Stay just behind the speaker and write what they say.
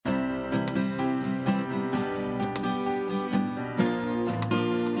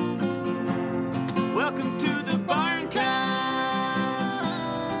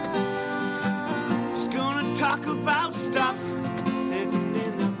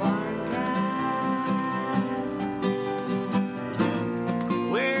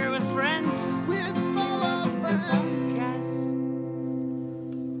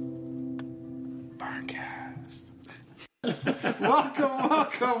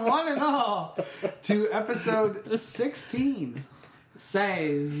Welcome, one and all, to episode 16.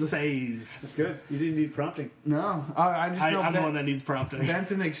 Says. That's good. You didn't need prompting. No, I just know I'm the one that needs prompting.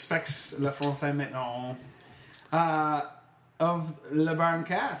 Benton expects le français maintenant. Of Le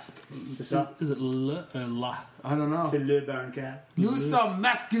Barncast. Is it le or la? I don't know. C'est le Barncast. Nous sommes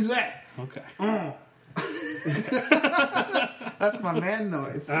masculins. Okay. That's my man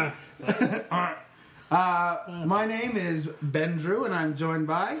noise. My name is Ben Drew, and I'm joined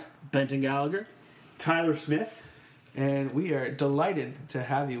by Benton Gallagher. Tyler Smith. and we are delighted to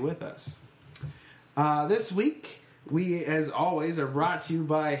have you with us. This week, we, as always, are brought to you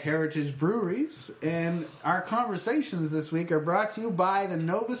by Heritage Breweries, and our conversations this week are brought to you by the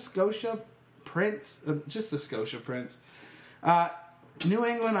Nova Scotia Prince, just the Scotia Prince, New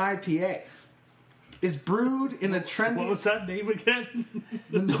England IPA. Is brewed in the trendy... What was that name again?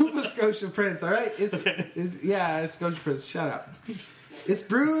 The Nova Scotia Prince, all right? It's Scotia Prince. Shut up. It's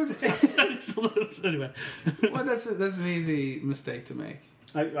brewed... Anyway. Well, that's an easy mistake to make.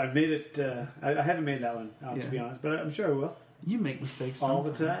 I've made it. I haven't made that one, to be honest, but I'm sure I will. You make mistakes All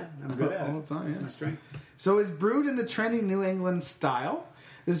the sometimes. time. I'm good at it. All the time, yeah. It's my strength. So it's brewed in the trendy New England style.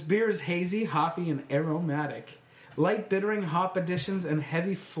 This beer is hazy, hoppy, and aromatic. Light bittering hop additions and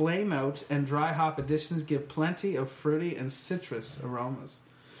heavy flame out and dry hop additions give plenty of fruity and citrus aromas.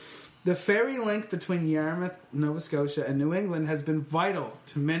 The ferry link between Yarmouth, Nova Scotia, and New England has been vital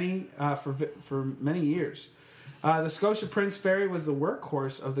to many for many years. The Scotia Prince Ferry was the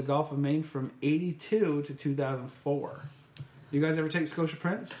workhorse of the Gulf of Maine from 1982 to 2004. You guys ever take Scotia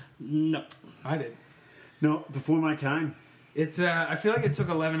Prince? No. I did. No, before my time. It's. I feel like it took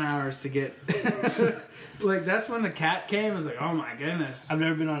 11 hours to get. Like that's when the cat came. I was like, oh my goodness. I've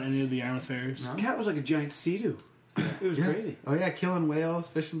never been on any of the Yarmouth ferries. No? Cat was like a giant sea-doo. It was crazy. Oh yeah, killing whales,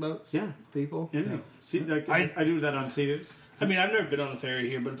 fishing boats. Yeah. People. Yeah. I do that on sea-doos. I mean, I've never been on the ferry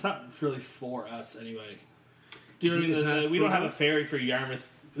here, but it's not really for us anyway. Do you know what I mean? We don't have a ferry for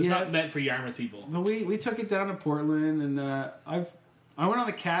Yarmouth. It's not meant for Yarmouth people. But we took it down to Portland, and I went on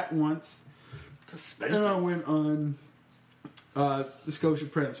the cat once. It's expensive. And I went on the Scotia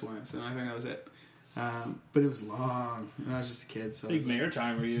Prince once, and I think that was it. But it was long, and I was just a kid. So Big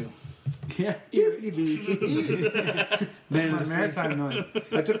maritime, are you? Yeah. That's my maritime noise.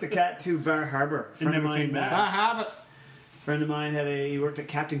 I took the cat to Bar Harbor. Friend of mine, friend of mine he worked at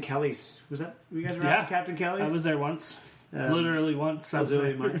Captain Kelly's. Was that you guys were at Captain Kelly's? I was there once. Literally once. That was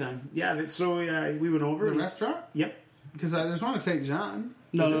early in my time. Yeah, so we went over. The restaurant? Yep. Because there's one in St. John.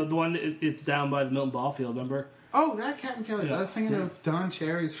 No, the one it's down by the Milton Ball Field. Remember? Oh, that Captain Kelly. Yeah. I was thinking of Don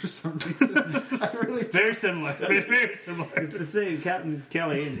Cherry's for some reason. I really Very similar. Very similar. It's the same Captain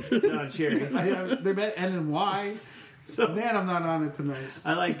Kelly and Don Cherry. They met N and Y. So man, I'm not on it tonight.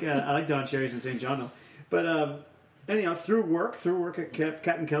 I like Don Cherry's in St. John though. But anyhow, through work at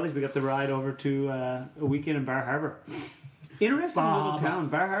Captain Kelly's, we got the ride over to a weekend in Bar Harbor. Interesting little town,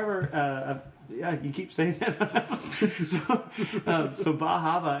 Bar Harbor. Yeah, you keep saying that. so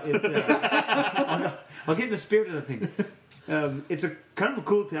Bahava, I'll get in the spirit of the thing. It's a kind of a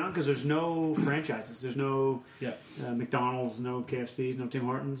cool town because there's no franchises. There's no McDonald's, no KFCs, no Tim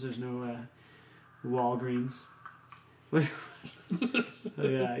Hortons. There's no Walgreens.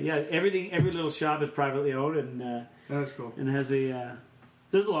 Everything. Every little shop is privately owned, and That's cool. And it has a.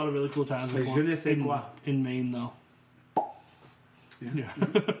 There's a lot of really cool towns Je ne sais quoi. in Maine, though. Yeah.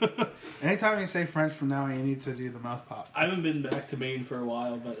 Anytime you say French from now on, you need to do the mouth pop. I haven't been back to Maine for a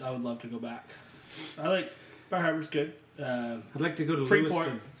while, but I would love to go back. I like Bar Harbor's good. I'd like to go to Freeport.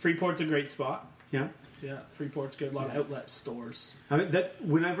 Lewiston. Freeport's a great spot. Yeah. Yeah, Freeport's good. A lot of outlet stores. I mean,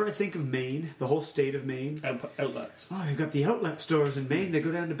 whenever I think of Maine, the whole state of Maine, Outlets. oh, they've got the outlet stores in Maine. They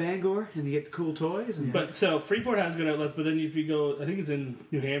go down to Bangor and they get the cool toys. And But so Freeport has good outlets, but then if you go, I think it's in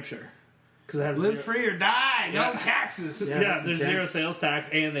New Hampshire. Because it has Live free or die, no taxes. Yeah, that's there's intense. zero sales tax,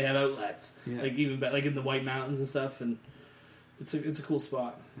 and they have outlets, Yeah. like even like in the White Mountains and stuff, and it's a cool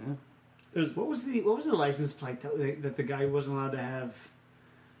spot. Yeah. What was the license plate that the guy wasn't allowed to have?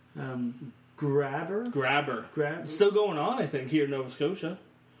 Grabber. It's still going on, I think, here in Nova Scotia.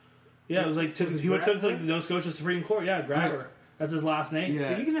 Yeah, it was like he went to like the Nova Scotia Supreme Court. Yeah, Grabber. Right. That's his last name.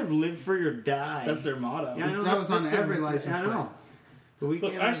 Yeah. But you can have live free or die. That's their motto. Yeah, I know, That was on that's every their- license I plate. know. But we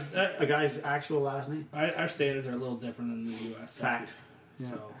But can't have a guy's actual last name. Our standards are a little different than the U.S. Fact.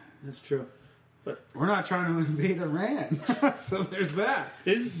 So That's true. We're not trying to invade Iran. So there's that.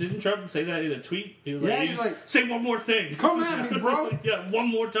 didn't Trump say that in a tweet? He was He's like, say one more thing. come at me, bro. Yeah, one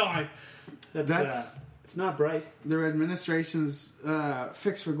more time. That's It's not bright. Their administration's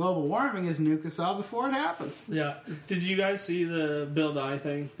fix for global warming is nuke us all before it happens. Yeah. Did you guys see the Bill Nye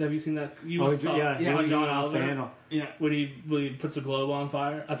thing? Have you seen that? You saw yeah, John Oliver. Yeah. When he puts the globe on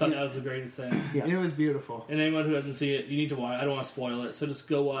fire. I thought that was the greatest thing. Yeah. It was beautiful. And anyone who hasn't seen it, you need to watch it. I don't want to spoil it, so just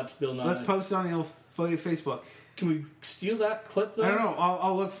go watch Bill Nye. Let's post it on the old Facebook. Can we steal that clip, though? I don't know.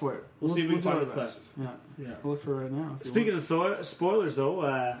 I'll look for it. We'll see if we can find the clip. Yeah. I'll look for it right now. Speaking of spoilers,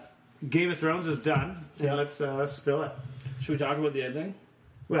 though, Game of Thrones is done. Yeah. Let's spill it. Should we talk about the ending?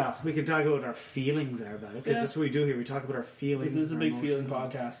 Well, we can talk about what our feelings are about it, because that's what we do here. We talk about our feelings. This is a big feeling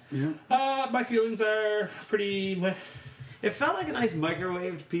podcast. Yeah. My feelings are pretty... It felt like a nice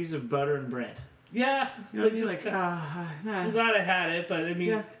microwaved piece of butter and bread. Yeah. You know, I'm glad I had it, but I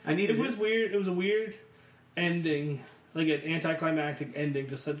mean... I needed it was weird. It was a weird ending, like an anticlimactic ending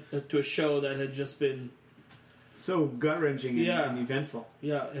to a show that had just been so gut-wrenching and eventful.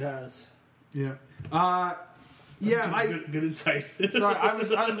 Yeah, it has. Yeah. Good insight. Sorry, I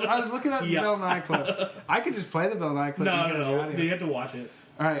was looking at the Bill Nye clip. I could just play the Bill Nye clip. No. You have to watch it.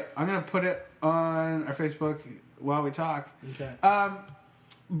 All right, I'm gonna put it on our Facebook while we talk. Okay.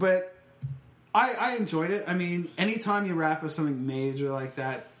 But I enjoyed it. I mean, anytime you wrap up something major like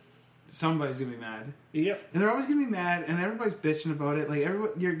that, somebody's gonna be mad. Yep. And they're always gonna be mad, and everybody's bitching about it. Like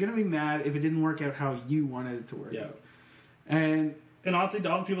you're gonna be mad if it didn't work out how you wanted it to work out. And honestly,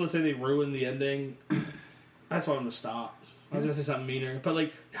 all the people that say they ruined the ending, I just want them to stop. I was gonna say something meaner, but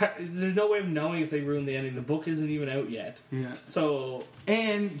like, there's no way of knowing if they ruined the ending. The book isn't even out yet. Yeah. So.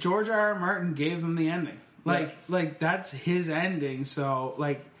 And George R.R. Martin gave them the ending. Like that's his ending. So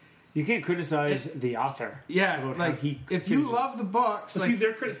like. You can't criticize the author. Yeah, like if you love the books, see,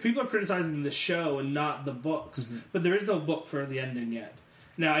 people are criticizing the show and not the books. Mm-hmm. But there is no book for the ending yet.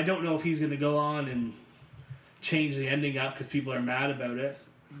 Now, I don't know if he's going to go on and change the ending up because people are mad about it.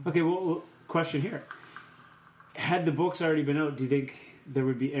 Okay, well, question here: had the books already been out, do you think there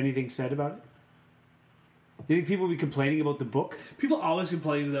would be anything said about it? Do you think people would be complaining about the book? People always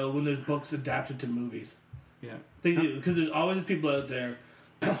complain though when there's books adapted to movies. Yeah, they do, because there's always people out there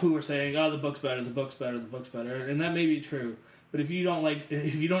who are saying, "Oh, the book's better, the book's better, the book's better," and that may be true. But if you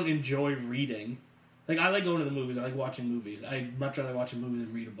don't enjoy reading, like I like going to the movies, I like watching movies. I'd much rather watch a movie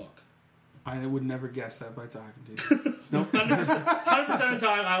than read a book. I would never guess that by talking to you. Nope. 100% of the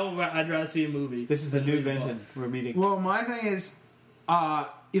time, I'd rather see a movie. This is the new Benson we're meeting. Well, my thing is,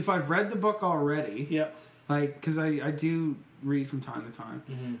 if I've read the book already, like because I do read from time to time.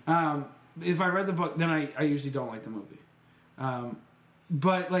 Mm-hmm. If I read the book, then I usually don't like the movie.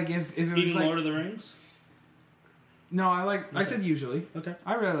 But like if it was like Lord of the Rings. No, I said usually. Okay.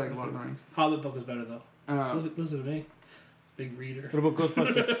 I really like Lord of the Rings. Hobbit book is better though. Listen to me, big reader. What about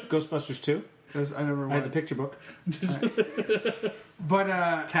Ghostbusters 2? I never read. I had the picture book. But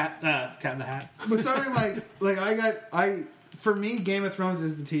Cat in the Hat. But something like for me, Game of Thrones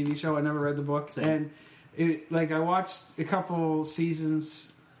is the TV show. I never read the book, and I watched a couple seasons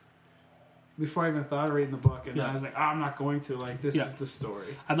before I even thought of reading the book, and I was like, I'm not going to. Like, this is the story.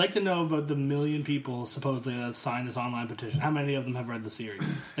 I'd like to know about the 1 million people supposedly that signed this online petition. How many of them have read the series?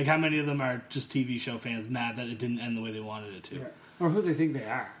 Like, how many of them are just TV show fans mad that it didn't end the way they wanted it to? Yeah. Or who they think they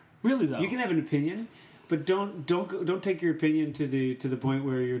are. Really, though. You can have an opinion, but don't take your opinion to the point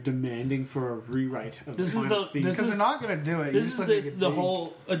where you're demanding for a rewrite of the final season. Because they're not going to do it. This is the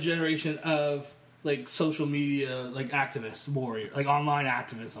whole generation of like social media, like activists, like online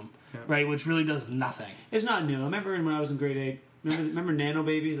activism. Yeah. Right, which really does nothing. It's not new. I remember when I was in grade 8. Remember nano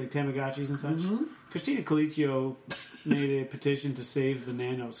babies like Tamagotchis and such. Mm-hmm. Christina Colicchio made a petition to save the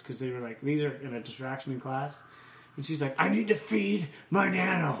nanos because they were like, these are in a distraction in class, and she's like, I need to feed my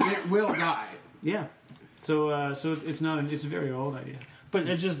nano. It will die. Yeah. So it's not. It's a very old idea. But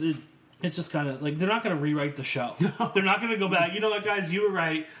it's just kind of like they're not going to rewrite the show. No. They're not going to go back. You know what, guys? You were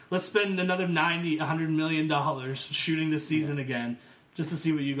right. Let's spend another $100 million shooting this season again. Just to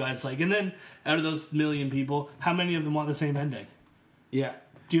see what you guys like. And then, out of those 1 million people, how many of them want the same ending? Yeah.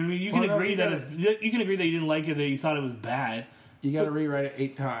 Do you know what I mean? You can agree that you can agree that you didn't like it, that you thought it was bad. You got to rewrite it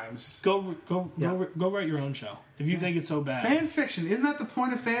 8 times. Go write your own show. If you think it's so bad. Fan fiction. Isn't that the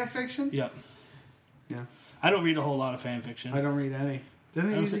point of fan fiction? Yep. Yeah. I don't read a whole lot of fan fiction. I don't read any.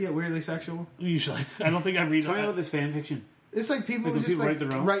 Doesn't it usually get weirdly sexual? Usually. I don't think I read Tell me about this fan fiction. It's like people just write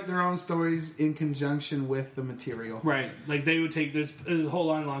their own stories in conjunction with the material. Right. Like they would take there's a whole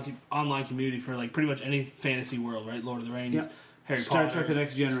online community for like pretty much any fantasy world, right? Lord of the Rings, Harry Potter, Star Trek The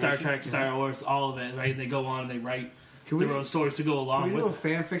Next Generation, Star Trek, Star Wars, all of it, right? They go on and they write their own stories to go along with it. Can we do a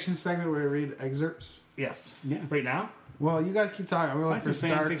fan fiction segment where we read excerpts? Yes. Yeah. Right now? Well, you guys keep talking. I'm going to look for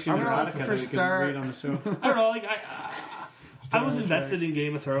fan fiction for Star. read on the show. I don't know, like I was invested in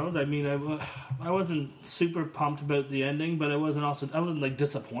Game of Thrones. I mean, I wasn't super pumped about the ending, but I wasn't like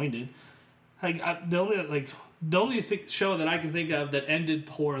disappointed. Like the only show that I can think of that ended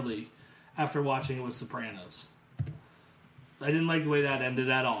poorly after watching it was Sopranos. I didn't like the way that ended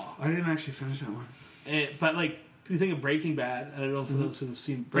at all. I didn't actually finish that one. But like, if you think of Breaking Bad, I don't know for those who've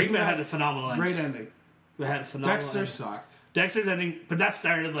seen Breaking Bad had a phenomenal ending. Great ending. It had a phenomenal Dexter ending. sucked. Dexter's ending, but that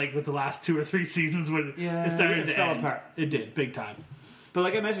started like with the last 2 or 3 seasons when it started to fell end. apart. It did, big time. But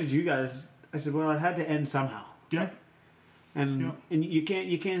like I messaged you guys, I said, well, it had to end somehow. Yeah. And you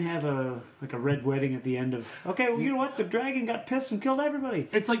can't have a red wedding at the end of. Okay, well, you know what? The dragon got pissed and killed everybody.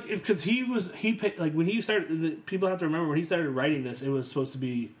 It's like because when he started. People have to remember when he started writing this, it was supposed to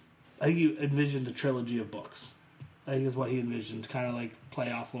be. I think he envisioned a trilogy of books. I think is what he envisioned, kind of like play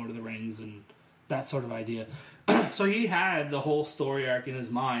off Lord of the Rings and that sort of idea. So he had the whole story arc in his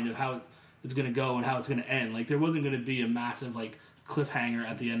mind of how it's going to go and how it's going to end. Like there wasn't going to be a massive like cliffhanger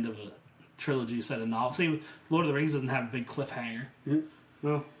at the end of a trilogy set of novels. Same with Lord of the Rings doesn't have a big cliffhanger. Yeah.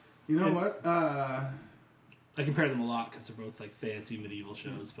 Well, You know what? I compare them a lot because they're both like fantasy medieval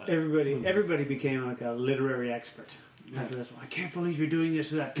shows. But everybody became like a literary expert after this one. I can't believe you're doing this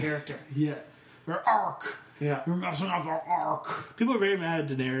to that character. Yeah. Their arc. Yeah. You're messing up our arc. people are very mad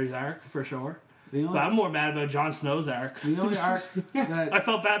at Daenerys' arc for sure. The But only, I'm more mad about Jon Snow's arc. the only arc that I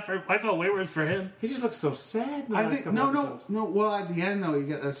felt way worse for him. He just looks so sad. In the I last think couple episodes. no. Well, at the end though, you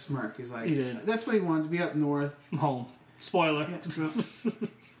get a smirk. He's like, He did. that's what he wanted to be up north. I'm home. Spoiler. Yeah.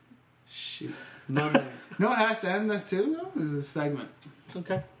 Shoot. No, No, it has to end that too. Though is a segment.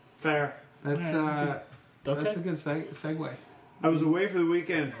 Okay. fair. That's Okay. that's a good segue. I was away for the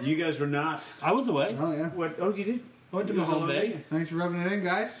weekend. You guys were not. I was away. Oh yeah. What? Oh, you did. I went to It was a Mahone long Bay. weekend. Thanks for rubbing it in,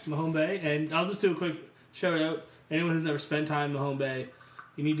 guys. Mahone Bay, and I'll just do a quick shout out. Anyone who's never spent time in Mahone Bay,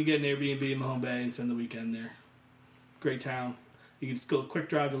 you need to get an Airbnb in Mahone Bay and spend the weekend there. Great town. You can just go a quick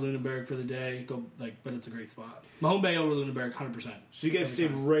drive to Lunenburg for the day. But it's a great spot. Mahone Bay over Lunenburg, 100%. So you guys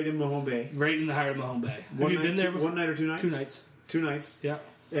stayed right in Mahone Bay. Right in the heart of Mahone Bay. Have One you night, been there before? 1 night or 2 nights? 2 nights. 2 nights. Yeah.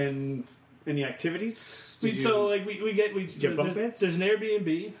 And any activities? Did you bunk beds? There's an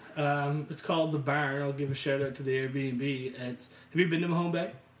Airbnb. It's called The Barn. I'll give a shout out to the Airbnb. Have you been to Mahone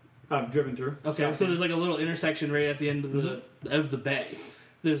Bay? I've driven through. Okay, so there's like a little intersection right at the end of the bay.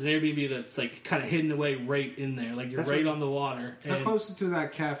 There's an Airbnb that's like kind of hidden away right in there, like you're That's right what- on the water. How And close is to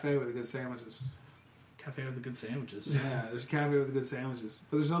that cafe with the good sandwiches? cafe with the good sandwiches. Yeah, there's a cafe with the good sandwiches,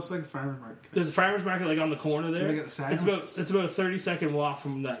 but there's also like a farmer's market. There's a farmer's market like on the corner there. They got the It's sandwiches. about a 30-second walk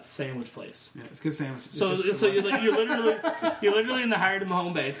from that sandwich place. Yeah, it's good sandwiches. So you're literally in the heart of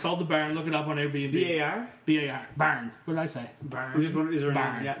Mahone Bay. It's called The Barn. Look it up on Airbnb. BAR? BAR. Barn. What did I say? Barn. I'm just wondering, is there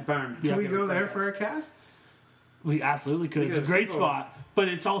Barn. an Yeah, barn. Can Yeah. we go there for our casts? We absolutely could. We It's a could great have a sleepover. spot. But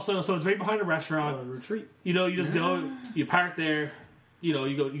it's also, so it's right behind a restaurant. Retreat. You know, you just go, you park there, you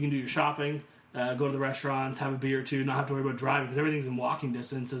can do your shopping, go to the restaurants, have a beer or two, not have to worry about driving because everything's in walking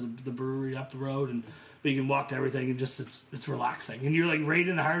distance. There's the brewery up the road, but you can walk to everything and just, it's relaxing. And you're like right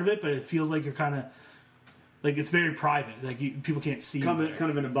in the heart of it, but it feels like you're kind of, like it's very private. Like people can't see you there. Kind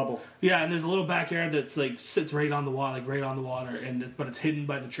of in a bubble. Yeah, and there's a little backyard that's like sits right on the water, but it's hidden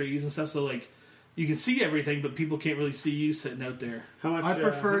by the trees and stuff. So like you can see everything, but people can't really see you sitting out there. How much? I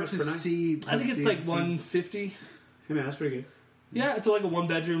prefer how much to per night? see. I think it's like 150. Hey man, that's pretty good. Yeah, it's like a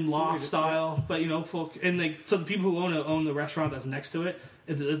 1-bedroom loft style, but folk and like so the people who own the restaurant that's next to it,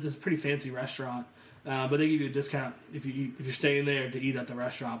 it's a pretty fancy restaurant, but they give you a discount if you're staying there to eat at the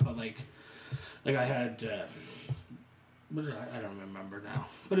restaurant. But like I had, what did I don't remember now,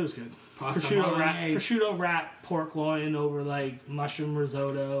 but it was good. Pasta Prosciutto wrap pork loin over like mushroom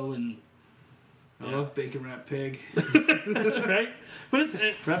risotto and I love bacon wrapped pig. right, but it's.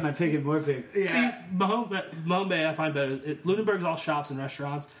 Wrap my pig in more pig. Yeah. See, Mahone Bay, I find better. Lunenburg's all shops and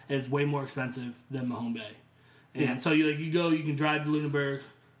restaurants, and it's way more expensive than Mahone Bay. And so you go, you can drive to Lunenburg,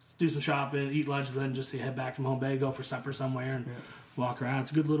 do some shopping, eat lunch, but then just head back to Mahone Bay, go for supper somewhere, and walk around.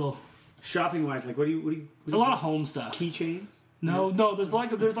 It's a good little. Shopping wise, like what do you A lot of home stuff. keychains? No, there's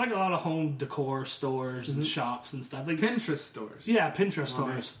like a lot of home decor stores and shops and stuff. Like Pinterest stores. yeah, Pinterest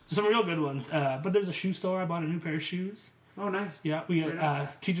stores. nice. Some real good ones. But there's a shoe store. I bought a new pair of shoes. Oh, nice. Yeah, we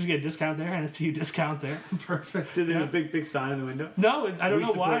get teachers get a discount there and a TU discount there. Perfect. Did they have a big sign in the window? No, I don't We know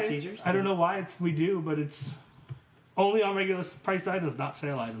support why. teachers? I don't know why we do, but it's only on regular price items, not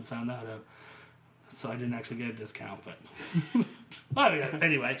sale items. Found that out, so I didn't actually get a discount. But well, yeah,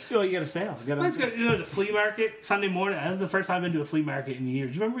 anyway, Oh, you got a sale. You got let's go. There's a flea market Sunday morning. That's the first time I've been to a flea market in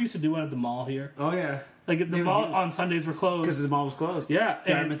years. Do you remember we used to do one at the mall here? Oh yeah. Like the Yeah, mall huge. on Sundays were closed. because the mall was closed. Yeah,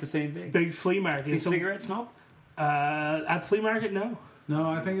 Darn and at the same thing. big flea market. Any So, cigarette smoke? at the flea market, no. No,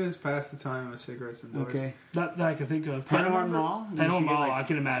 I think it was past the time of cigarettes indoors. Okay. That I can think of. Penhorn Mall. You Penhorn see, Mall, like, I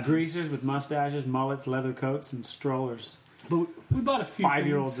can imagine. Greasers with mustaches, mullets, leather coats, and strollers. But we bought a few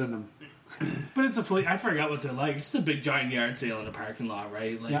 5-year-olds in them. But it's a fleet. I forgot what they're like. It's just a big giant yard sale in a parking lot,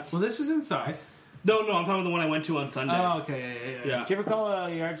 right? Like, Yeah. Well, this was inside. No, I'm talking about the one I went to on Sunday. Oh, okay, yeah. Yeah. Do you ever call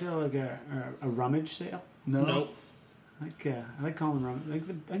a yard sale like a rummage sale? No. Nope. I like calling them rummage.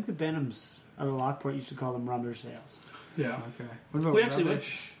 I think the Benhams out of Lockport used to call them rummage sales. Yeah. Okay. What about We actually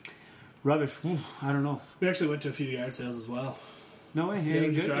rubbish? Rubbish. I don't know. We actually went to a few yard sales as well. No way. Yeah, Any,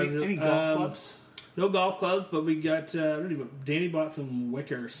 we just good? drive Any it. golf clubs? No golf clubs, but we got Danny bought some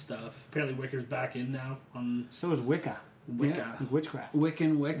Wicker stuff. Apparently, Wicker's back in now on So is Wicca. Wicca. Yeah. Like witchcraft.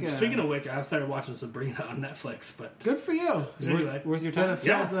 Wicca. Speaking of Wicca, I started watching Sabrina on Netflix, but Good for you. Is Anyway. it worth your Gotta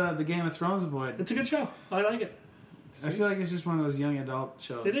time? fill the Game of Thrones void. it's a good show. I like it. I feel like it's just one of those young adult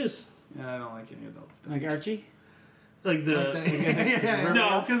shows. It is Yeah, I don't like young adult stuff. Like Archie? like the Yeah.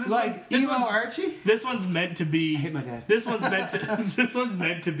 no, because Like emo Archie? this one's meant to be. I hate my dad. This one's meant to. This one's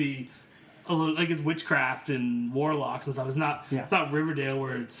meant to be a little like it's witchcraft and warlocks and stuff. It's not. Yeah. It's not Riverdale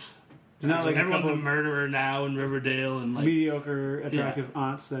where it's. It's not like everyone's a couple murderer now in Riverdale and like mediocre, attractive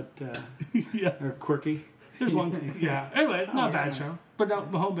aunts that yeah. are quirky. There's one. Yeah. Anyway, not a bad right. show. But no,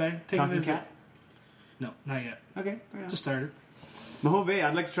 Mahone Bay. Take a Talking visit. cat? No, not yet. Okay. Right on. Just started. Mahone Bay,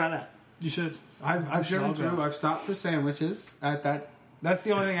 I'd like to try that. You should. I've driven I'll through. go. I've stopped for sandwiches at that. That's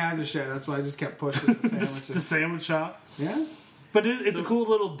the only thing I had to share. That's why I just kept pushing the The sandwiches. sandwich shop. Yeah. But it's a cool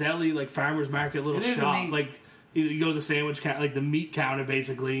little deli, like farmer's market little It is a shop. neat- Like you go to the sandwich like the meat counter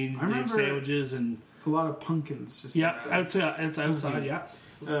basically. And I they have remember- sandwiches and A lot of pumpkins. Just yeah, outside. It's outside. Yeah,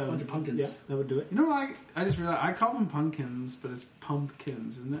 a bunch of pumpkins. Yeah, that would do it. You know what? I just realized I call them pumpkins, but it's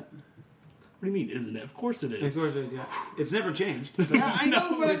pumpkins, isn't it? What do you mean, isn't it? Of course it Of is. course it is, yeah. It's never changed. Yeah, I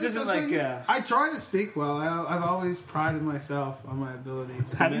know, but This I just, isn't I'm like, saying I try to speak well. I've always prided myself on my ability.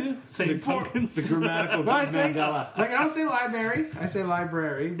 Have you? Say The pumpkins. grammatical But I say, Mandela. like, I don't say library. I say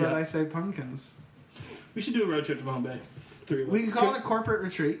library, but Yeah. I say pumpkins. We should do a road trip to Mahone Bay. 3 of us. We can call it a corporate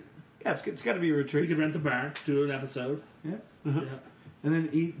retreat. Yeah, it's got to be a We retreat. could rent the barn, do an episode. Yeah. Yeah. And then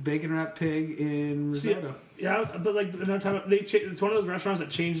eat bacon wrap pig in See, risotto. yeah, but like another time, it's one of those restaurants that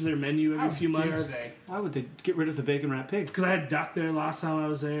changes their menu every few months. Dare Why would they get rid of the bacon wrap pig? Because I had duck there last time I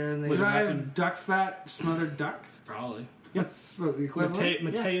was there, and they Did I had have duck fat smothered duck? probably. That's what the equivalent.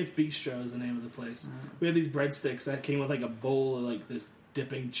 Mateus Bistro is the name of the place. We had these breadsticks that came with like a bowl of like this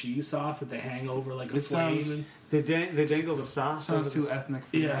dipping cheese sauce that they hang over like a It flame. sounds- They dangle the sauce. Sounds over too ethnic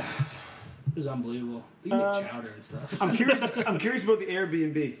for And, yeah, me. it was unbelievable. You can get chowder and stuff. I'm curious about the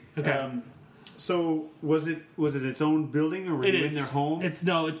Airbnb. Okay. So was it its own building, or were It you is in their home? It's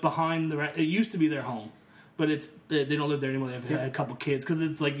behind the. It used to be their home, but they don't live there anymore. They've had a couple kids because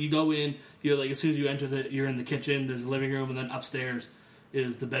it's like you go in, you're like as soon as you enter you're in the kitchen. There's a living room, and then upstairs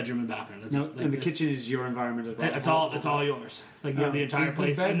is the bedroom and bathroom. That's No, it. Like and the this. kitchen is your environment as well. It's all yours. Like you have the entire Is the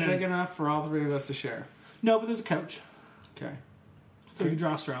place. bed And then, big enough for all three of us to share? no, but there's a couch. Okay. So you can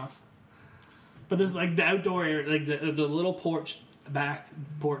draw straws. But there's like the outdoor area, like the little back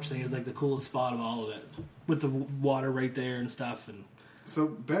porch thing is like the coolest spot of all of it, with the water right there and stuff. And So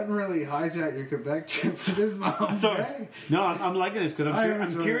Ben really hijacked your Quebec trip to this mom. Sorry. No, I'm liking this because I I'm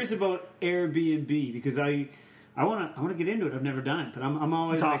enjoy curious about Airbnb because I want to get into it. I've never done it, but I'm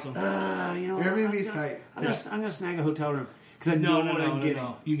always it's like, awesome. you know, Airbnb's tight. I'm gonna snag a hotel room because I know what I'm getting.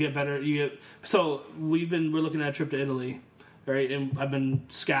 No. You get better. So we're looking at a trip to Italy, right? And I've been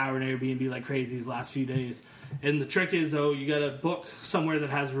scouring Airbnb like crazy these last few days. And the trick is though, you got to book somewhere that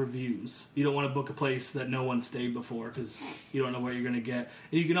has reviews. You don't want to book a place that no one stayed before because you don't know where you're going to get.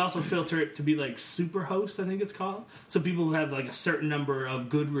 And you can also filter it to be like Superhost, I think it's called. So people who have like a certain number of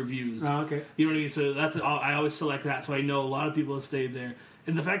good reviews. Oh, okay. You know what I mean? So I always select that. So I know a lot of people have stayed there.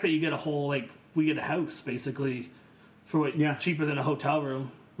 And the fact that you get a whole we get a house basically for what cheaper than a hotel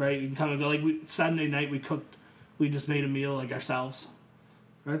room, right? You can come and go. Saturday night we just made a meal like ourselves.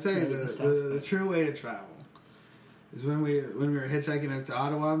 I tell you, Right, the true way to travel is when we were hitchhiking out to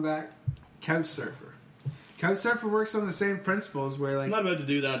Ottawa and back. Couchsurfer. Couchsurfer works on the same principles where I'm not about to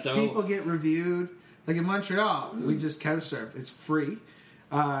do that though. people get reviewed. Like in Montreal, we just couch surfed. It's free,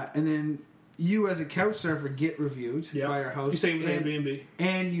 and then you as a couch surfer get reviewed by our host. You say Airbnb,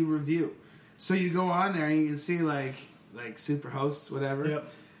 and you review. So you go on there and you can see like super hosts, whatever.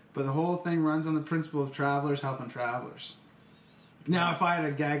 Yep. But the whole thing runs on the principle of travelers helping travelers. Now, if I had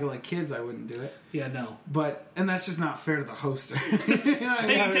a gaggle of kids, I wouldn't do it. Yeah, no. And that's just not fair to the hoster.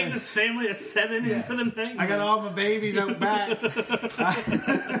 Hey, you take this family of 7 in for the night. I got all my babies out back. Just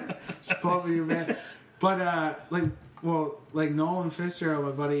pull up with your van. But Nolan Fitzgerald,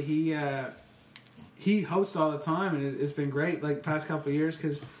 my buddy, he he hosts all the time, and it's been great. Like past couple of years,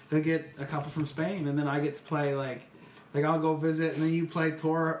 because they get a couple from Spain, and then I get to play like I'll go visit, and then you play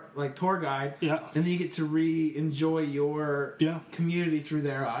tour guide, Yeah. and then you get to enjoy your community through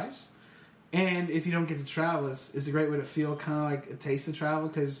their eyes. And if you don't get to travel, it's a great way to feel kind of like a taste of travel,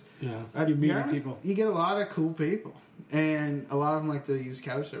 because you're meeting people. You get a lot of cool people, and a lot of them like to use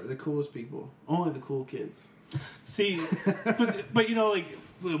couchsurfing. The coolest people, only the cool kids. See, but you know, like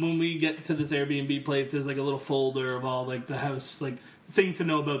when we get to this Airbnb place, there's like a little folder of all like the house, like things to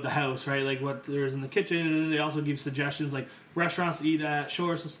know about the house, right? Like what there is in the kitchen, and then they also give suggestions like restaurants to eat at,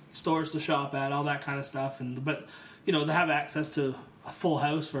 stores to shop at, all that kind of stuff. And but you know, they have access to a full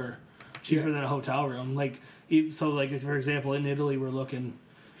house for cheaper than a hotel room. Like so, like for example, in Italy, we're looking,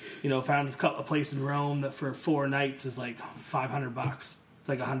 you know, found a place in Rome that for 4 nights is like $500. It's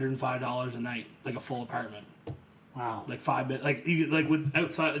like $105 a night, like a full apartment. Wow. Like 5 minutes, like with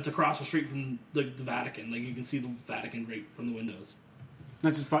outside, it's across the street from the Vatican. Like you can see the Vatican right from the windows.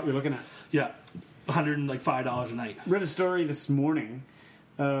 That's the spot you're looking at. Yeah, $105 a night. Read a story this morning.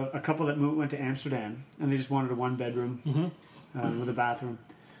 A couple that went to Amsterdam, and they just wanted a 1-bedroom with a bathroom.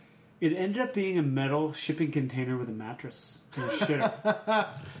 It ended up being a metal shipping container with a mattress and a shitter.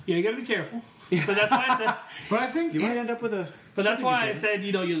 Yeah, you got to be careful. But that's why I said. But I think You might end up with a. But that's why container. I said,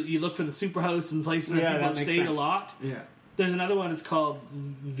 you know, you look for the super house and places that people that have makes stayed sense. a lot. Yeah. There's another one. It's called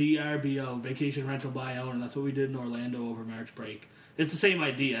VRBO, Vacation Rental by Owner. That's what we did in Orlando over March break. It's the same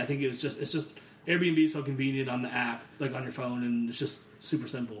idea. I think it's just Airbnb is so convenient on the app, like on your phone, and it's just super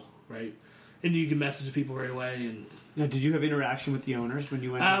simple, right? And you can message people right away. And Now, did you have interaction with the owners when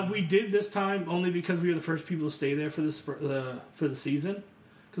you went? we did this time only because we were the first people to stay there for the season.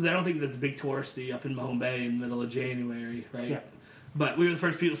 Because I don't think that's big touristy up in Mahone Bay in the middle of January, right? Yeah. But we were the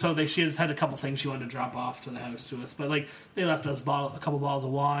first people, so she just had a couple things she wanted to drop off to the house to us. But like they left us a couple bottles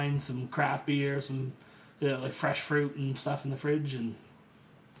of wine, some craft beer, some like fresh fruit and stuff in the fridge, and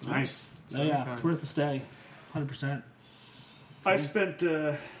Nice. it's worth the stay, 100%. I spent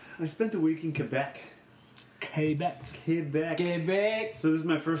the week in Quebec. Quebec. So this is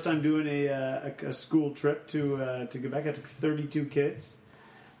my first time doing a school trip to Quebec. I took 32 kids.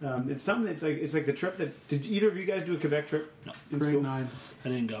 It's something. It's like the trip that. Did either of you guys do a Quebec trip? No. In Grade school? 9. I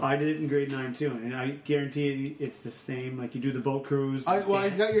didn't go. I did it in grade 9 too, and I guarantee you it's the same. Like you do the boat cruise. I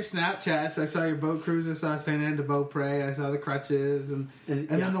dance. got your Snapchats. I saw your boat cruise. I saw Saint Anne de Beaupré. I saw the crutches and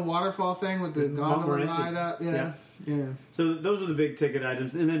then the waterfall thing with the gondola Montmorency. ride up. Yeah. So those are the big ticket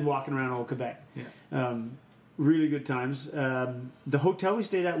items, and then walking around old Quebec. Yeah. Really good times. The hotel we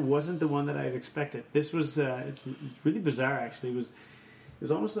stayed at wasn't the one that I had expected. This was it's really bizarre. Actually, it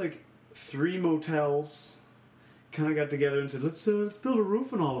was almost like 3 motels kind of got together and said, let's build a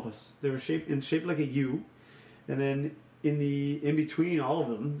roof on all of us. They were shaped like a U, and then in between all of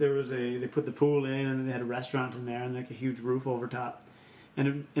them there was they put the pool in, and then they had a restaurant in there and like a huge roof over top,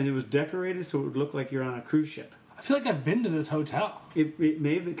 and it was decorated so it would look like you're on a cruise ship. I feel like I've been to this hotel. It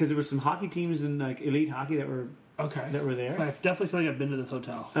may have, because there were some hockey teams and like elite hockey that were there. But I definitely feel like I've been to this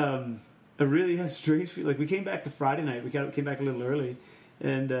hotel. A really strange feel. Like we came back to Friday night. We came back a little early,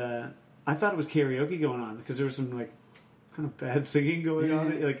 and I thought it was karaoke going on because there was some like kind of bad singing going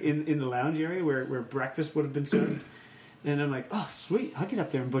on, like in the lounge area where breakfast would have been served. And I'm like, oh sweet, I'll get up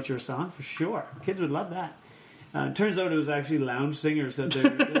there and butcher a song for sure. Kids would love that. Turns out it was actually lounge singers that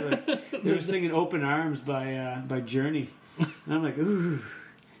they were singing "Open Arms" by Journey, and I'm like, ooh,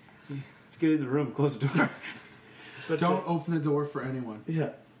 let's get in the room, close the door. But Don't open the door for anyone.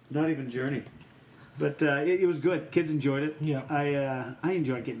 Yeah, not even Journey. But it was good. Kids enjoyed it. Yeah, I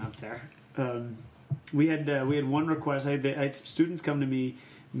enjoyed getting up there. We had one request. I had some students come to me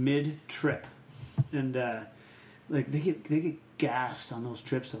mid-trip, and like they get gassed on those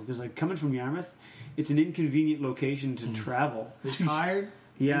trips though, because like coming from Yarmouth, it's an inconvenient location to travel. They're tired.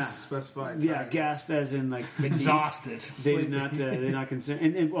 Yeah, Specified. Tired. yeah, gassed as in like exhausted. They're not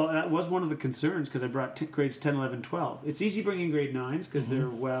concerned. And well, that was one of the concerns because I brought grades 10, 11, 12. It's easy bringing grade 9s because they're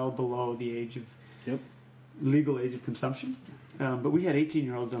well below the age of legal age of consumption. But we had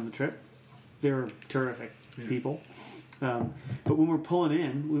 18-year-olds on the trip. They were terrific people. But when we're pulling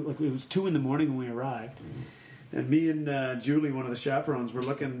in, it was 2 a.m. when we arrived. And me and Julie, one of the chaperones, were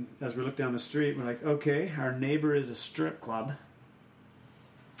looking as we looked down the street. We're like, okay, our neighbor is a strip club,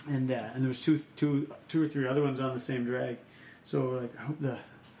 and there was two or three other ones on the same drag. So we're like, I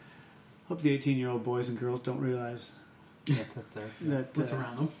hope the 18-year-old boys and girls don't realize that's there. that What's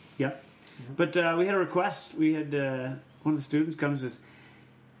around them? Yep. But we had a request. We had one of the students comes and says,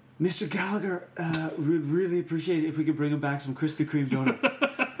 Mr. Gallagher, we'd really appreciate it if we could bring him back some Krispy Kreme donuts.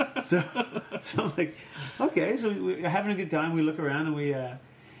 So I'm like, okay. So we're having a good time. We look around and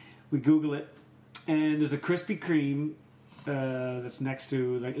we Google it. and there's a Krispy Kreme that's next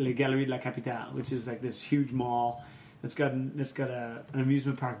to like Les Galeries de la Capitale, which is like this huge mall that's got an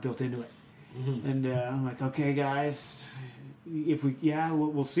amusement park built into it. Mm-hmm. And I'm like, okay, guys, if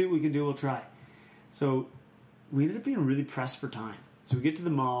we'll see what we can do. We'll try. So we ended up being really pressed for time. So we get to the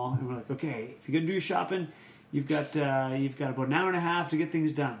mall and we're like, okay, if you're gonna do your shopping, you've got about an hour and a half to get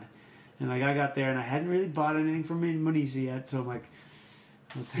things done. And like I got there and I hadn't really bought anything from Monisa yet, so I'm like,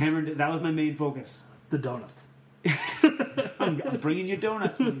 I was hammered. That was my main focus. The donuts. I'm bringing you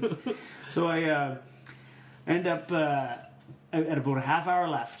donuts. Please. So I end up at about a half hour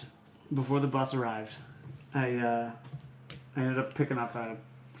left before the bus arrived. I ended up picking up a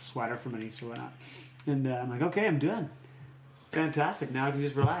sweater from Monisa or whatnot, and I'm like, okay, I'm done. Fantastic. Now I can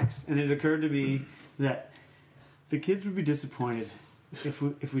just relax. And it occurred to me that the kids would be disappointed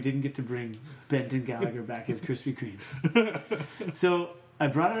if we didn't get to bring Benton Gallagher back as Krispy Kremes. So I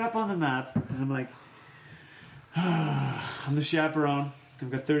brought it up on the map, and I'm like, I'm the chaperone.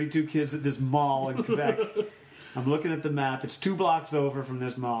 I've got 32 kids at this mall in Quebec. I'm looking at the map. It's 2 blocks over from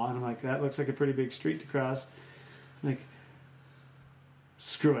this mall, and I'm like, that looks like a pretty big street to cross. I'm like,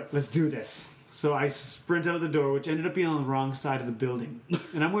 screw it, let's do this. So I sprint out the door, which ended up being on the wrong side of the building,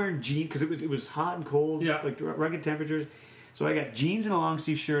 and I'm wearing jeans because it was hot and cold, like rugged temperatures. So I got jeans and a long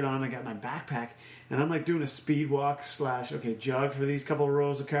sleeve shirt on. I got my backpack, and I'm like doing a speed walk / jog for these couple of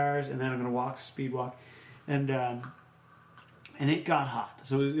rows of cars, and then I'm gonna walk, speed walk, and it got hot.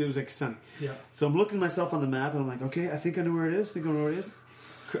 So it was like sunny. Yeah. So I'm looking myself on the map, and I'm like, okay, I think I know where it is.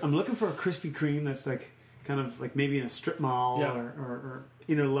 I'm looking for a Krispy Kreme that's like kind of like maybe in a strip mall or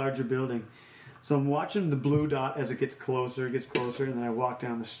in a larger building. So I'm watching the blue dot as it gets closer, and then I walk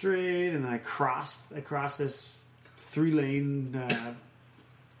down the street, and then I cross this 3-lane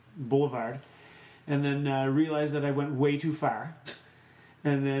boulevard, and then realize that I went way too far,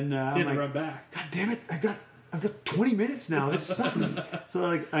 and then I'm like, run back. God damn it! I've got 20 minutes now. This sucks.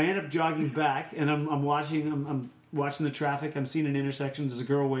 So I end up jogging back, and I'm watching the traffic. I'm seeing an intersection. There's a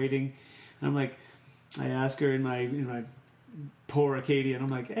girl waiting, and I'm like, I ask her in my poor Acadian, I'm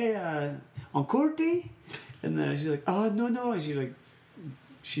like, hey, en courte? And then she's like, oh, no. And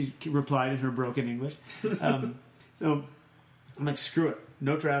she replied in her broken English. So I'm like, screw it.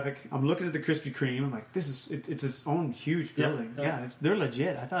 No traffic. I'm looking at the Krispy Kreme. I'm like, it's its own huge building. Yeah, they're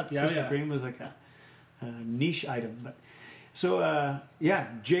legit. I thought Krispy Kreme was like a niche item. But so,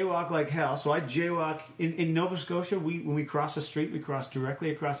 jaywalk like hell. So I jaywalk. In Nova Scotia, when we cross the street, we cross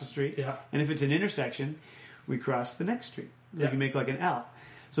directly across the street. Yeah. And if it's an intersection, we cross the next street. We can make like an L.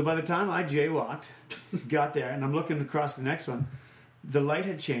 So by the time I jaywalked, got there, and I'm looking across the next one, the light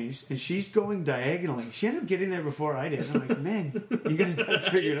had changed, and she's going diagonally. She ended up getting there before I did. I'm like, man, you guys got to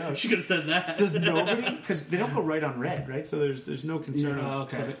figure it out. She could have said that. Does nobody? Because they don't go right on red, right? So there's no concern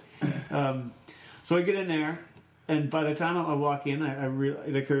of it. So I get in there, and by the time I walk in,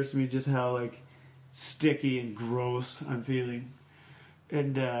 it occurs to me just how like sticky and gross I'm feeling,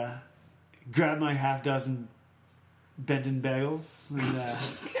 and grab my half dozen Benton bagels. And,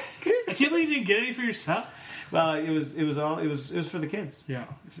 I can't believe you didn't get any for yourself. Well, it was for the kids. Yeah,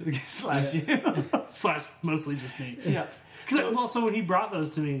 for the kids / mostly just me. Yeah. So when he brought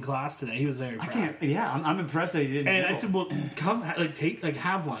those to me in class today, he was very proud. I'm impressed that he didn't. And I said, "Well, come,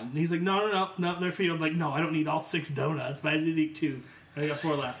 have one." And he's like, "No, they're for you." I'm like, "No, I don't need all 6 donuts, but I did eat 2. I got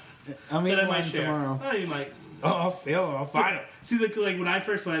 4 left." I'll eat one tomorrow. Oh, you might. I'll find it. See, like when I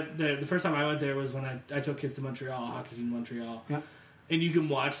first went there, the first time I went there was when I took kids to Montreal, hockey in Montreal. Yeah. And you can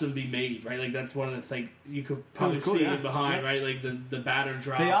watch them be made, right? Like that's one of the things you could probably see it behind, right? Like the batter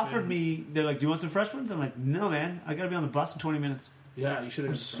drop. They offered me. They're like, "Do you want some fresh ones?" I'm like, "No, man. I got to be on the bus in 20 minutes." Yeah, you should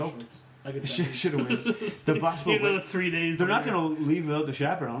have. Soaked. Should have waited. The bus will wait. 3 days. They're not going to leave without the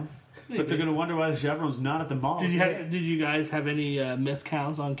chaperone, but they're going to wonder why the chaperone's not at the mall. Did you guys have any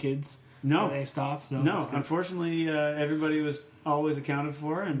miscounts on kids? No. Any stops? No. Unfortunately, everybody was always accounted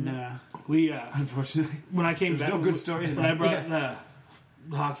for, and unfortunately, when I came back, no good stories. When I brought the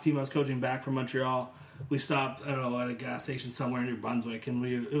hockey team I was coaching back from Montreal, we stopped, I don't know, at a gas station somewhere in New Brunswick, and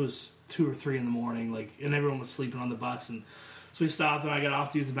it was 2 or 3 in the morning, and everyone was sleeping on the bus, and so we stopped, and I got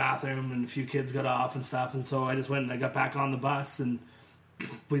off to use the bathroom, and a few kids got off and stuff, and so I just went and I got back on the bus, and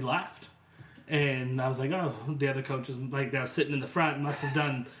we left. And I was like, oh, the other coaches, they were sitting in the front, must have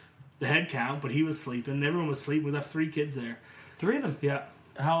done the head count, but he was sleeping. Everyone was sleeping. We left 3 kids there. 3 of them? Yeah.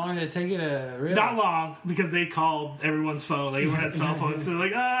 How long did it take you to realize? Not long, because they called everyone's phone. Everyone had cell phones. So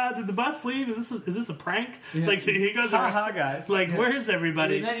did the bus leave? Is this a prank? Yeah. Here goes guys. Where's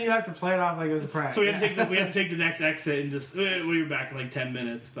everybody? And then you have to play it off like it was a prank. So we had to take the next exit, and we were back in 10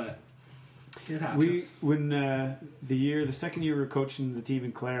 minutes, but it happens. When the second year we were coaching the team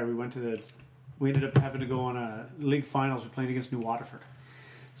in Clare, we went to we ended up having to go on a league finals. We're playing against New Waterford.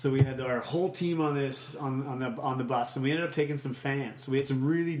 So we had our whole team on the bus, and we ended up taking some fans. So we had some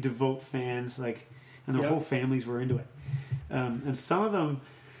really devout fans, and their whole families were into it. And some of them,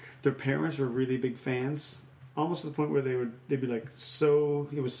 their parents were really big fans, almost to the point where they'd be like, so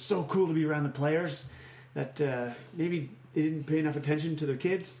it was so cool to be around the players that maybe they didn't pay enough attention to their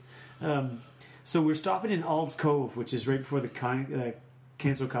kids. So we're stopping in Ald's Cove, which is right before the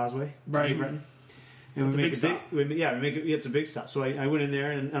Canso Causeway, right? And we make it's a big stop. So I went in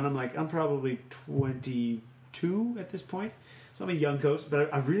there and I'm like, I'm probably 22 at this point, so I'm a young coach.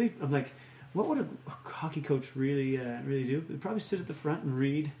 But I'm like, what would a hockey coach really do? They'd probably sit at the front and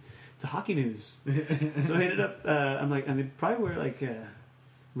read the hockey news. So I ended up, I'm like, and they'd probably wear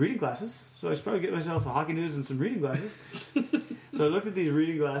reading glasses. So I should probably get myself a hockey news and some reading glasses. So I looked at these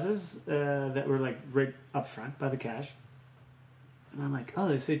reading glasses that were right up front by the cash. And I'm like, oh,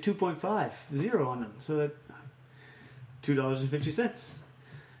 they say 2.50 on them. So that $2.50.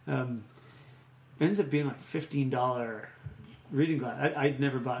 It ends up being $15 reading glasses. I'd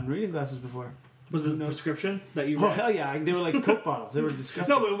never bought reading glasses before. Was it a prescription that you read? Oh, hell yeah. They were like Coke bottles. They were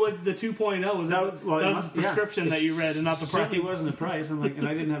disgusting. No, but it was the 2.0. That was the prescription that you read and not the price. It wasn't the price. And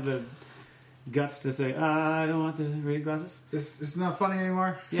I didn't have the guts to say, I don't want the reading glasses. This is not funny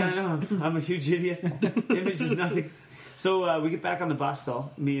anymore? Yeah, I know. I'm a huge idiot. Image is nothing. So we get back on the bus,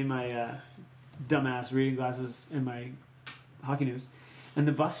 though, me and my dumbass reading glasses and my hockey news, and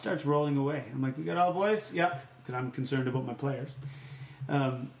the bus starts rolling away. I'm like, we got all boys? Yeah, because I'm concerned about my players.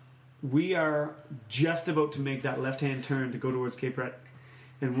 We are just about to make that left-hand turn to go towards Cape Breton,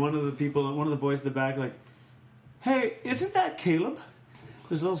 and one of the boys in the back, like, hey, isn't that Caleb?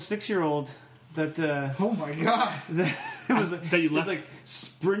 There's a little 6-year-old that oh my god, it was like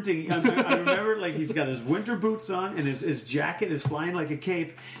sprinting. I remember he's got his winter boots on and his jacket is flying like a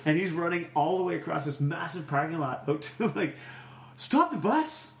cape, and he's running all the way across this massive parking lot out to stop the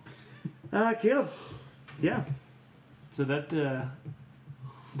bus, Caleb. Yeah, so that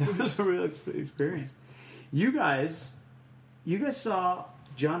was a real experience. You guys saw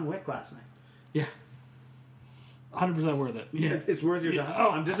John Wick last night. Yeah. 100% worth it. Yeah, it's worth your time.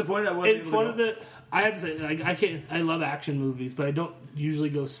 I'm disappointed I wasn't. It's one of the. I have to say, I can't. I love action movies, but I don't usually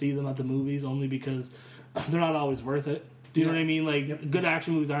go see them at the movies only because they're not always worth it. Do you know what I mean? Good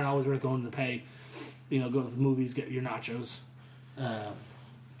action movies aren't always worth going to pay. Go to the movies, get your nachos.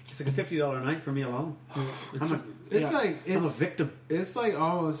 It's like a $50 night for me alone. I'm a victim. It's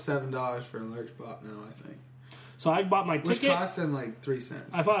almost $7 for a large pop now, I think. So I bought my ticket. Which cost them 3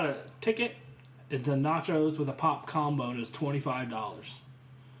 cents. I bought a ticket. It's the nachos with a pop combo, and it's $25.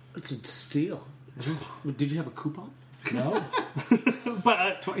 It's a steal. Did you have a coupon? No.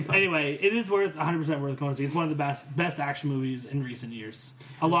 But anyway, it is 100% worth going to see. It's one of the best action movies in recent years,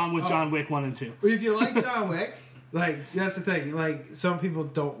 along with John Wick 1 and 2. If you like John Wick, that's the thing. Some people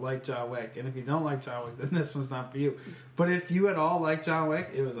don't like John Wick, and if you don't like John Wick, then this one's not for you. But if you at all like John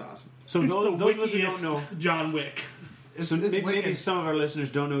Wick, it was awesome. So those of us who don't know John Wick. So maybe some of our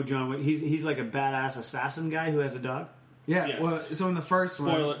listeners don't know John Wick. He's like a badass assassin guy who has a dog. Yeah. Yes. Well, so in the first one,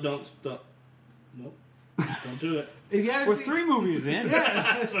 spoil it. Don't. Nope. Don't do it. If you We're 3 movies in.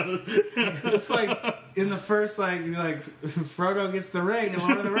 Yeah. It's in the first, Frodo gets the ring, and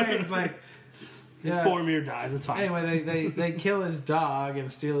Lord of the Rings, yeah. Boromir dies. It's fine. Anyway, they kill his dog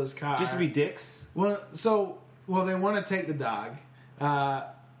and steal his car just to be dicks. Well, they want to take the dog.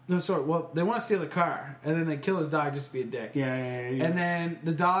 No, sorry. Well, they want to steal the car, and then they kill his dog just to be a dick. Yeah. And then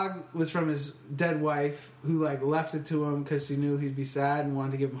the dog was from his dead wife, who left it to him because she knew he'd be sad and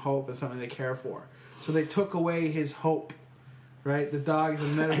wanted to give him hope and something to care for. So they took away his hope. Right, the dog is a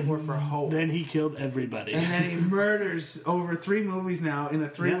metaphor for hope. Then he killed everybody, and then he murders over 3 movies now in a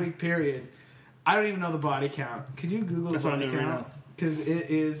 3-week period. I don't even know the body count. Could you Google the body count? Because it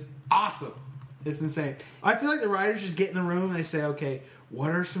is awesome. It's insane. I feel like the writers just get in the room and they say, okay,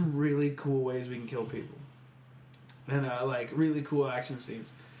 what are some really cool ways we can kill people? And really cool action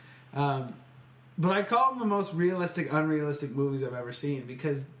scenes. But I call them the most realistic, unrealistic movies I've ever seen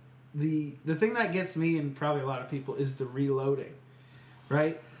because the thing that gets me and probably a lot of people is the reloading.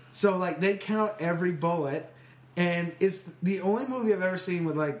 Right? So they count every bullet, and it's the only movie I've ever seen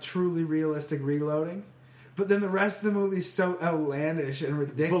with truly realistic reloading. But then the rest of the movie is so outlandish and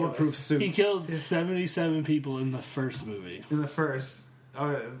ridiculous. Bulletproof suits. He killed 77 people in the first movie. In the first.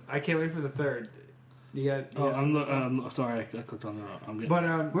 Oh, I can't wait for the third. I'm sorry, I clicked on the wrong. I'm getting.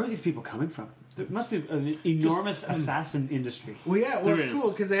 But where are these people coming from? There must be an enormous assassin industry. Well, yeah, it's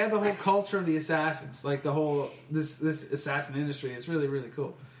cool because they have the whole culture of the assassins, the whole this assassin industry. It's really, really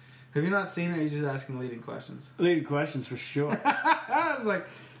cool. Have you not seen it? Or are you just asking leading questions? Leading questions for sure. I was like,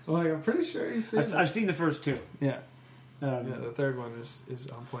 Well, I'm pretty sure you've seen I've seen the first two. Yeah. The third one is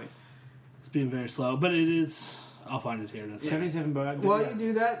on point. It's being very slow, but it is. I'll find it here in a second. 77 bucks. While you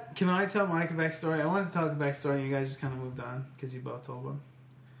do that, can I tell my Quebec story? I wanted to tell a Quebec story, and you guys just kind of moved on because you both told one.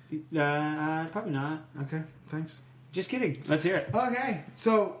 Probably not. Okay, thanks. Just kidding. Let's hear it. Okay,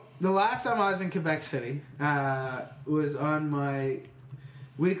 so the last time I was in Quebec City was on my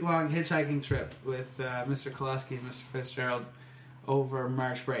week-long hitchhiking trip with Mr. Kolosky and Mr. Fitzgerald over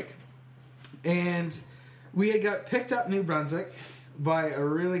March break. And we had got picked up New Brunswick by a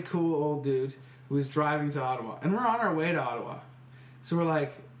really cool old dude who was driving to Ottawa. And we're on our way to Ottawa. So we're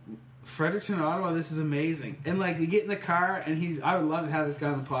like, Fredericton, Ottawa, this is amazing. And like, we get in the car, and I would love to have this guy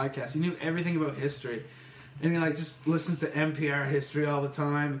on the podcast. He knew everything about history. And he like just listens to NPR history all the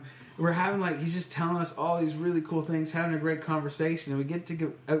time. We're having he's just telling us all these really cool things, having a great conversation. And we get to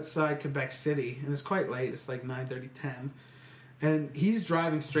go outside Quebec City, and it's quite late. It's like 9:30, 10. And he's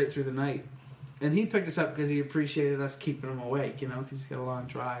driving straight through the night. And he picked us up because he appreciated us keeping him awake, because he's got a long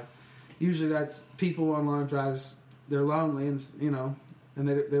drive. Usually that's people on long drives, they're lonely and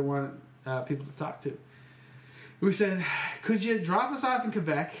they want people to talk to. We said, could you drop us off in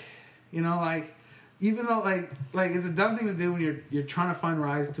Quebec? Even though it's a dumb thing to do when you're trying to find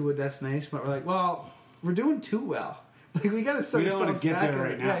rides to a destination, but we're like, well, we're doing too well. We got to set ourselves back there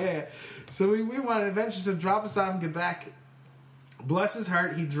right now. Yeah. So we wanted adventure, so drop us off in Quebec. Bless his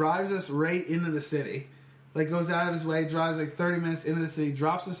heart, he drives us right into the city. Goes out of his way, drives 30 minutes into the city,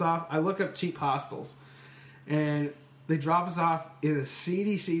 drops us off. I look up cheap hostels, and they drop us off in a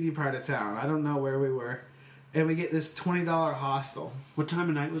seedy part of town. I don't know where we were. And we get this $20 hostel. What time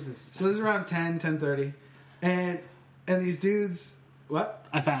of night was this? So this is around 10:30. And these dudes... What?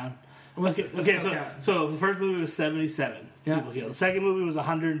 I found. So the first movie was 77 people killed. The second movie was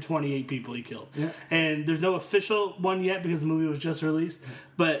 128 people he killed. Yeah. And there's no official one yet because the movie was just released.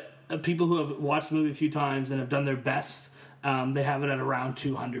 But people who have watched the movie a few times and have done their best, they have it at around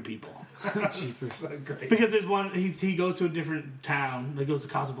 200 people. So great. Because there's one, he goes to a different town. He goes to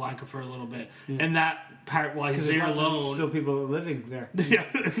Casablanca for a little bit. Yeah. And that part, while he's there alone... still people living there. Yeah.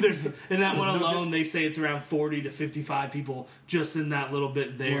 In that one alone, they say it's around 40 to 55 people just in that little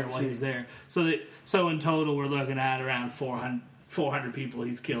bit there while he's there. So in total, we're looking at around 400 people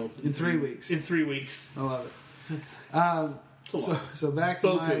he's killed. In 3 weeks. In 3 weeks. I love it. So back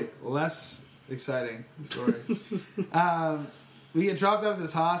to my less exciting story. We get dropped off at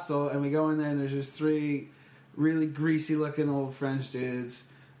this hostel, and we go in there, and there's just 3 really greasy-looking old French dudes.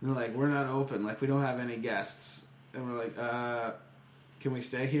 And they're like, we're not open. We don't have any guests. And we're like, can we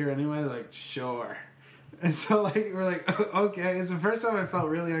stay here anyway? They're like, sure. And so, we're like, okay. It's the first time I felt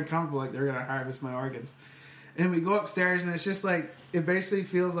really uncomfortable, they were going to harvest my organs. And we go upstairs, and it's just it basically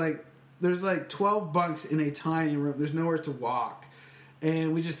feels like there's 12 bunks in a tiny room. There's nowhere to walk.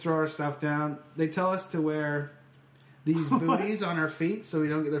 And we just throw our stuff down. They tell us to wear these booties on our feet so we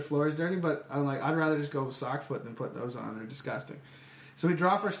don't get their floors dirty, but I'm like, I'd rather just go with sock foot than put those on. They're disgusting. So we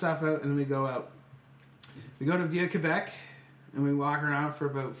drop our stuff out and then we go out. We go to Vieux Quebec and we walk around for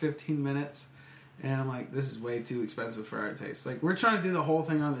about 15 minutes, and I'm like, this is way too expensive for our taste. We're trying to do the whole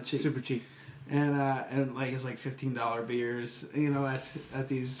thing on the cheap. Super cheap. And it's $15 beers, at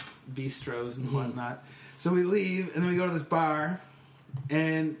these bistros and whatnot. So we leave and then we go to this bar,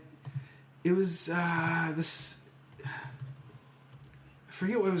 and it was this... I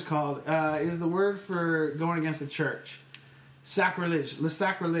forget what it was called. It was the word for going against the church. Sacrilege. Le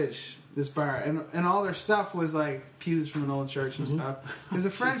Sacrilege, this bar. And all their stuff was pews from an old church and stuff. Because the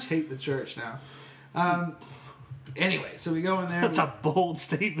French hate the church now. Anyway, so we go in there. That's a bold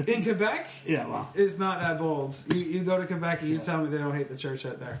statement. In Quebec? Yeah, well. It's not that bold. You go to Quebec and you tell me they don't hate the church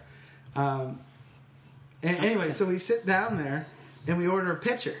out there. Anyway, so we sit down there and we order a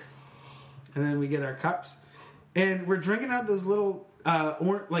pitcher. And then we get our cups. And we're drinking out those little...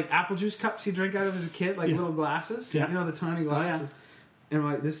 apple juice cups you drink out of as a kid, little glasses. Yeah. The tiny glasses. Oh, yeah. And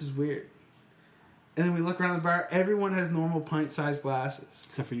we're like, this is weird. And then we look around the bar. Everyone has normal pint-sized glasses.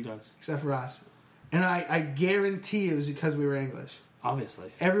 Except for you guys. Except for us. And I guarantee it was because we were English.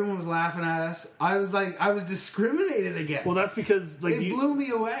 Obviously. Everyone was laughing at us. I was discriminated against. Well, that's because... it blew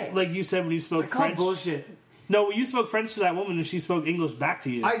me away. Like you said when you spoke French. Bullshit. No, you spoke French to that woman and she spoke English back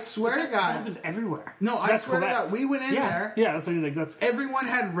to you. I swear to God. That happens everywhere. No, I swear to God. We went in there. Yeah, that's what you think. Everyone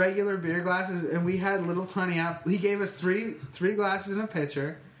had regular beer glasses and we had little tiny apple. He gave us three glasses in a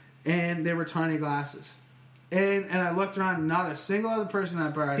pitcher, and they were tiny glasses. And I looked around, not a single other person in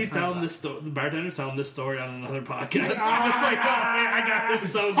that bar. He's telling this story. The bartender's telling this story on another podcast. I got it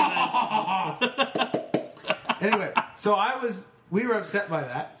so good. Anyway, so we were upset by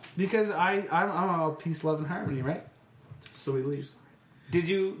that because I'm all peace, love, and harmony, right? So we leave. Did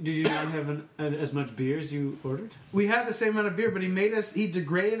you not have as much beer as you ordered? We had the same amount of beer, but he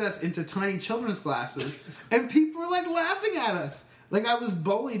degraded us into tiny children's glasses, and people were like laughing at us. Like I was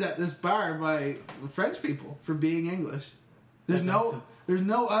bullied at this bar by French people for being English. There's no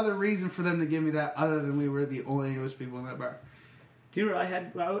other reason for them to give me that other than we were the only English people in that bar. Do you know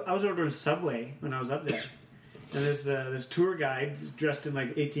I was ordering Subway when I was up there, and this tour guide dressed in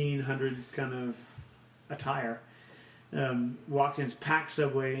like 1800s kind of attire. Walked in his packed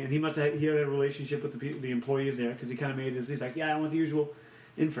Subway, and he had a relationship with the employees there because he kind of made this. He's like, "Yeah, I want the usual,"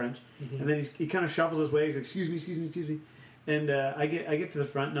 in French, and then he kind of shuffles his way. He's like, "Excuse me," and I get to the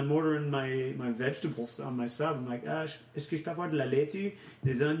front and I'm ordering my vegetables on my sub. I'm like, "Est-ce que je peux avoir de la laitue,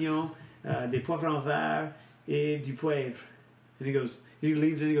 des oignons, des poivrons verts et du poivre?" And he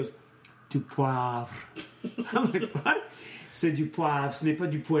leans in and he goes, "Du poivre." I'm like, "What?" C'est du poivre, ce n'est pas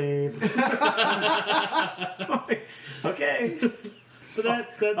du poivre. Okay. But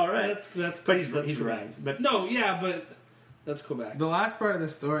that's all right. That's but he's right. But no, yeah, but let's go back. The last part of the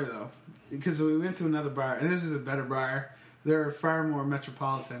story, though, because we went to another bar, and this is a better bar. They're far more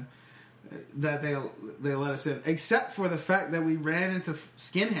metropolitan. That they let us in, except for the fact that we ran into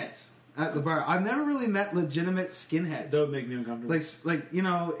skinheads at the bar. I've never really met legitimate skinheads. That would make me uncomfortable. Like if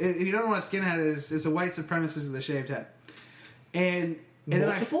you don't know what a skinhead is, it's a white supremacist with a shaved head. And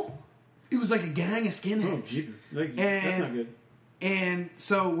multiple? It was like a gang of skinheads. Oh, that's not good. And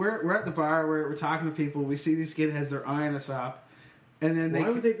so we're at the bar, we're talking to people. We see these skinheads, they're eyeing us up. And then why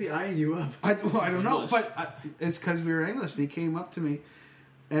would they be eyeing you up? I don't know, but it's because we were English. He came up to me,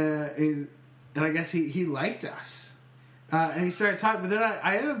 and I guess he liked us. And he started talking, but then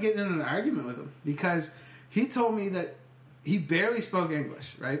I ended up getting in an argument with him because he told me that he barely spoke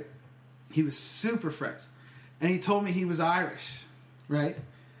English, right? He was super French. And he told me he was Irish, right?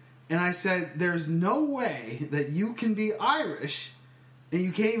 And I said, there's no way that you can be Irish and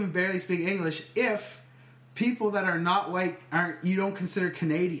you can't even barely speak English if people that are not white you don't consider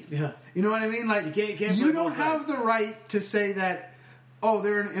Canadian. Yeah. You know what I mean? Like, you don't have the right to say that, oh,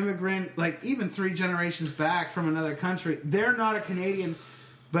 they're an immigrant, like even 3 generations back from another country. They're not a Canadian,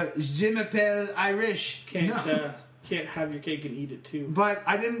 but je m'appelle Irish. Can't have your cake and eat it too. But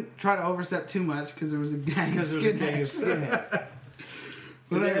I didn't try to overstep too much because there was a gang of skinheads.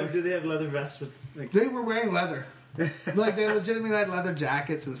 Do they have leather vests with? They were wearing leather. Like they legitimately had leather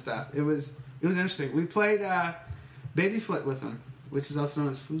jackets and stuff. It was interesting. We played babyfoot with them, which is also known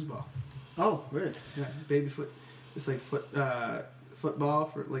as foosball. Oh, really? Yeah, babyfoot. It's like football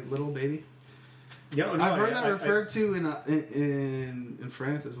for like little baby. Yeah, no, I've heard that referred to in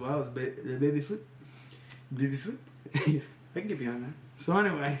France as well as babyfoot. Babyfoot. I can get behind that. So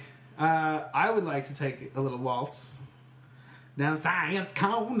anyway, I would like to take a little waltz down Science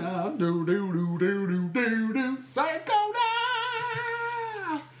Corner. Do do do do do do do. Science Corner.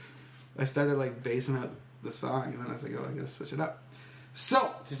 I started like basing out the song, and then I was like, "Oh, I gotta switch it up."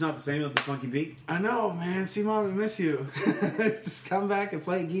 So it's just not the same with the funky beat. I know, man. See, Mom, we miss you. Just come back and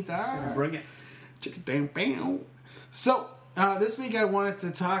play guitar. Bring it. Chicka bam bam. So this week I wanted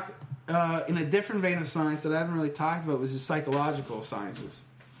to talk. In a different vein of science that I haven't really talked about, was just psychological sciences.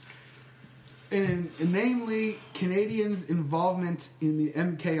 And namely, Canadians' involvement in the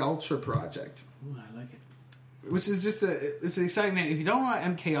MK Ultra project. Ooh, I like it. Which is just it's an exciting name. If you don't know what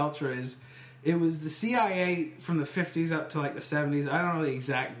MK Ultra is, it was the CIA from the 50s up to like the 70s. I don't know the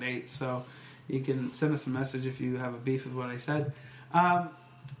exact date, so you can send us a message if you have a beef with what I said.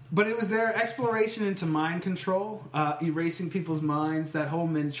 But it was their exploration into mind control, erasing people's minds, that whole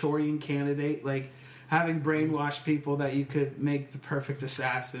Manchurian Candidate, like having brainwashed people that you could make the perfect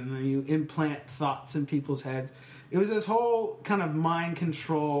assassin and you implant thoughts in people's heads. It was this whole kind of mind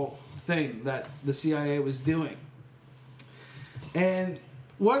control thing that the CIA was doing. And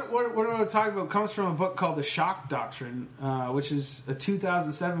what I'm going to talk about comes from a book called The Shock Doctrine, which is a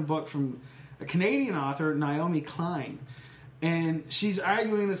 2007 book from a Canadian author, Naomi Klein. And she's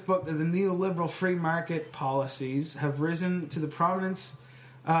arguing in this book that the neoliberal free market policies have risen to the prominence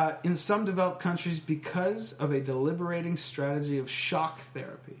in some developed countries because of a deliberating strategy of shock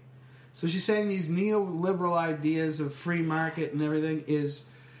therapy. So she's saying these neoliberal ideas of free market and everything is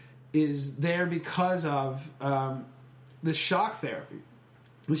there because of the shock therapy.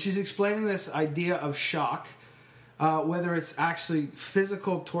 And she's explaining this idea of shock, whether it's actually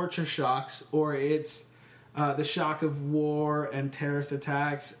physical torture shocks or it's the shock of war and terrorist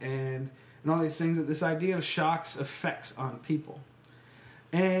attacks and all these things, that this idea of shock's effects on people.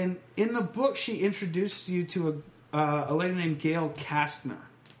 And in the book, she introduces you to a lady named Gail Kastner.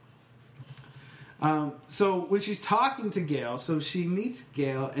 So when she's talking to Gail, so she meets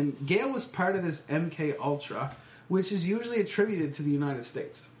Gail, and Gail was part of this MK Ultra, which is usually attributed to the United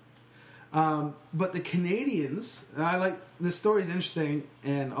States. But the Canadians, this story is interesting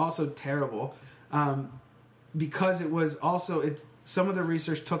and also terrible, because it was also some of the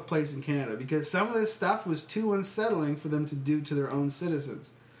research took place in Canada, because some of this stuff was too unsettling for them to do to their own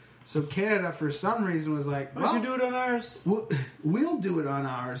citizens. So Canada, for some reason, was like, "Well, you can do it on ours. We'll do it on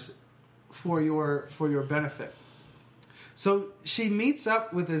ours for your benefit." So she meets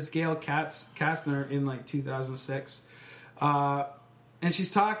up with this Gail Kastner in like 2006, and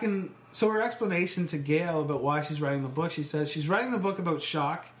she's talking. So her explanation to Gail about why she's writing the book, she says she's writing the book about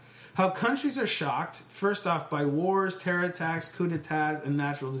shock, how countries are shocked, first off, by wars, terror attacks, coup d'etats, and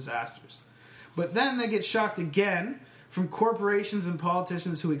natural disasters. But then they get shocked again from corporations and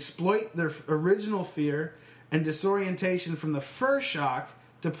politicians who exploit their original fear and disorientation from the first shock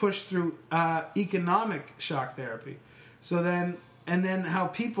to push through economic shock therapy. And then how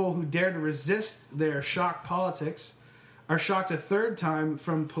people who dare to resist their shock politics are shocked a third time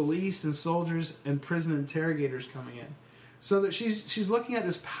from police and soldiers and prison interrogators coming in. So that she's looking at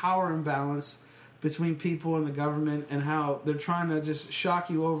this power imbalance between people and the government and how they're trying to just shock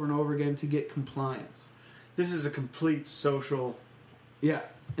you over and over again to get compliance. This is a complete social that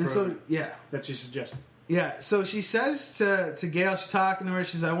you suggested. Yeah, so she says to Gail, she's talking to her,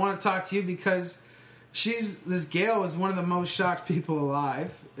 she says, I want to talk to you because this Gail was one of the most shocked people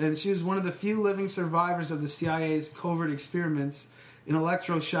alive, and she was one of the few living survivors of the CIA's covert experiments in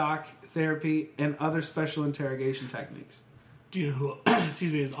electroshock therapy and other special interrogation techniques. Do you know who,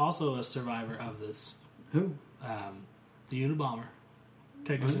 is also a survivor of this? Who? The Unabomber.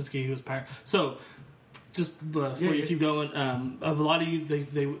 Ted Kaczynski, who was part. So, just before you keep going, a lot of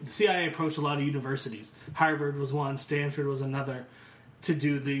the CIA approached a lot of universities. Harvard was one, Stanford was another, to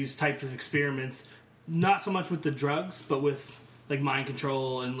do these types of experiments. Not so much with the drugs, but with like mind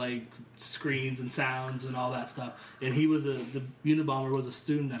control and like screens and sounds and all that stuff. And he was the Unabomber was a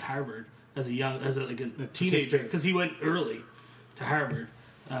student at Harvard as a teenager, because he went early to Harvard,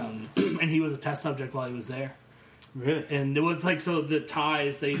 and he was a test subject while he was there. Really? And it was like, so the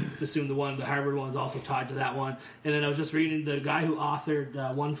ties, they assumed the Harvard one was also tied to that one. And then I was just reading the guy who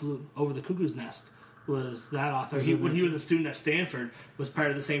authored One Flew Over the Cuckoo's Nest was that author. When he was a student at Stanford, was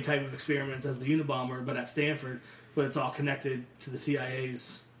part of the same type of experiments as the Unabomber, but at Stanford. But it's all connected to the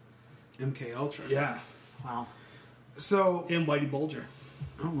CIA's MK Ultra. Yeah. Wow. So and Whitey Bulger.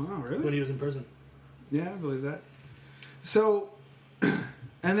 Oh wow, really? When he was in prison. Yeah, I believe that. So,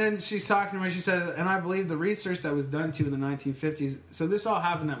 and then she's talking to me. She said, and I believe the research that was done to in the 1950s. So this all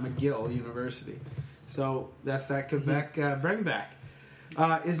happened at McGill University. So that's that Quebec bring back.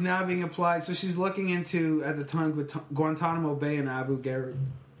 Is now being applied. So she's looking into, at the time, Guantanamo Bay and Abu Ghraib.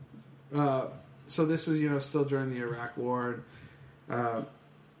 So this was, still during the Iraq War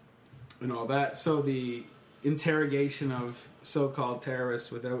and all that. So the interrogation of so-called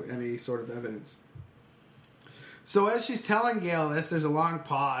terrorists without any sort of evidence. So as she's telling Gail this, there's a long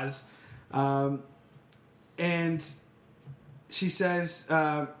pause. And she says...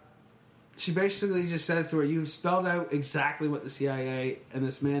 she basically just says to her, you've spelled out exactly what the CIA and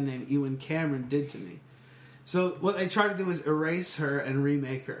this man named Ewan Cameron did to me. So what they try to do is erase her and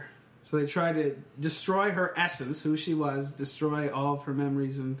remake her. So they try to destroy her essence, who she was, destroy all of her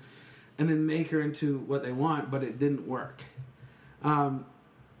memories, and then make her into what they want, but it didn't work.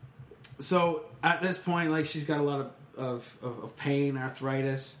 So at this point, like, she's got a lot of pain,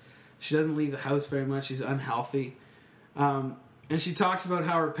 arthritis. She doesn't leave the house very much. She's unhealthy. And she talks about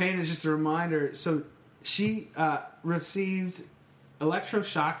how her pain is just a reminder. So she received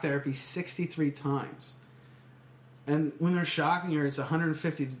electroshock therapy 63 times. And when they're shocking her, it's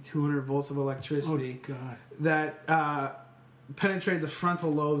 150 to 200 volts of electricity that penetrated the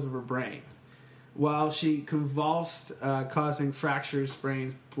frontal lobes of her brain. While she convulsed, causing fractures,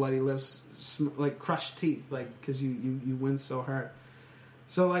 sprains, bloody lips, like crushed teeth, like because you went so hard.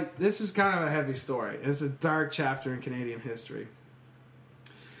 So, like, this is kind of a heavy story. It's a dark chapter in Canadian history.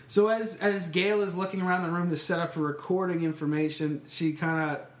 So as Gail is looking around the room to set up her recording information, she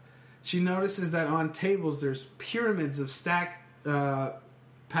notices that on tables there's pyramids of stacked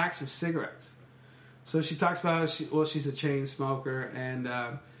packs of cigarettes. So she talks about how she's a chain smoker, and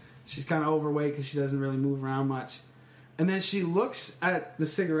she's kind of overweight because she doesn't really move around much. And then she looks at the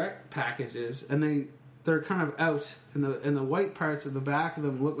cigarette packages, and they're kind of out, and the white parts of the back of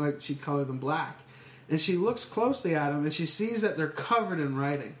them look like she colored them black. And she looks closely at them, and she sees that they're covered in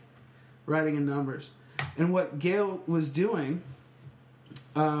writing in numbers. And what Gail was doing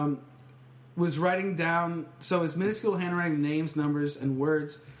was writing down, so it's minuscule handwriting, names, numbers, and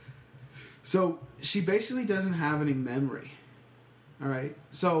words. So she basically doesn't have any memory. All right.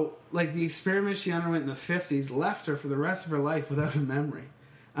 So, like, the experiment she underwent in the 50s left her for the rest of her life without a memory.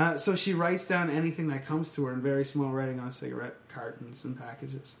 So she writes down anything that comes to her in very small writing on cigarette cartons and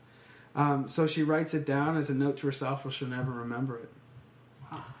packages. So she writes it down as a note to herself, or she'll never remember it.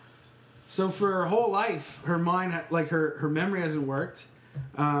 Wow. So for her whole life, her mind, like her memory hasn't worked.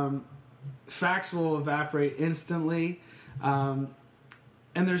 Facts will evaporate instantly.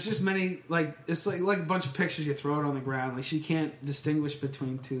 And there's just many, like, it's like a bunch of pictures you throw it on the ground. Like, she can't distinguish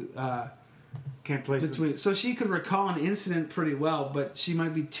between two. Can't place between. So she could recall an incident pretty well, but she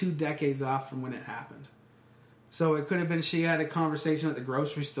might be 2 decades off from when it happened. So it could have been she had a conversation at the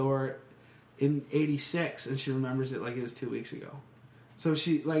grocery store in '86, and she remembers it like it was 2 weeks ago. So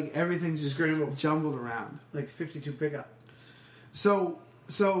she, like, everything just jumbled around. Like 52 pickup. So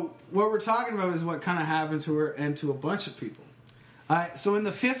what we're talking about is what kind of happened to her and to a bunch of people. So in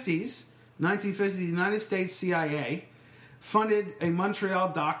the 1950s, the United States CIA funded a Montreal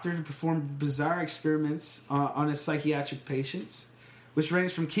doctor to perform bizarre experiments on his psychiatric patients, which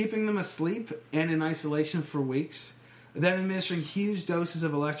ranged from keeping them asleep and in isolation for weeks, then administering huge doses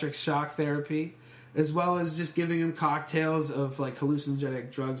of electric shock therapy, as well as just giving them cocktails of like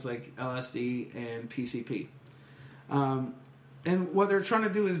hallucinogenic drugs like LSD and PCP. And what they're trying to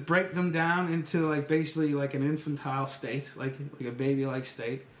do is break them down into like basically like an infantile state, like a baby-like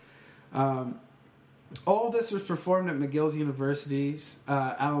state. All of this was performed at McGill University's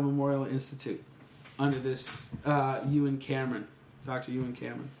Allen Memorial Institute under this Ewan Cameron, Dr. Ewan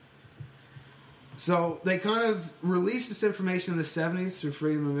Cameron. So they kind of released this information in the 70s through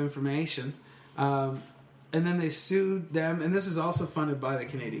Freedom of Information, and then they sued them, and this is also funded by the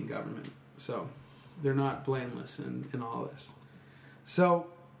Canadian government, so they're not blameless in all this. So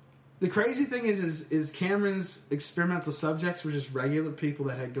the crazy thing is Cameron's experimental subjects were just regular people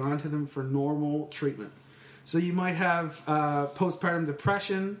that had gone to them for normal treatment. So you might have postpartum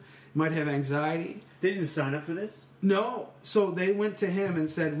depression, you might have anxiety. They didn't sign up for this? No. So they went to him and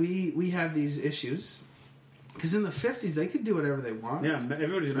said, we have these issues. Because in the 50s, they could do whatever they want. Yeah,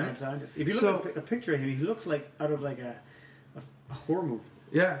 everybody's a mad scientist. If you look at a picture of him, he looks like out of like a horror movie.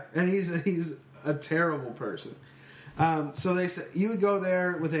 Yeah, and he's a terrible person. So they said you would go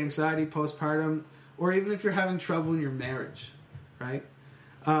there with anxiety, postpartum, or even if you're having trouble in your marriage, right?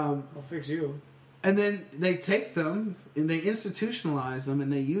 I'll fix you. And then they take them and they institutionalize them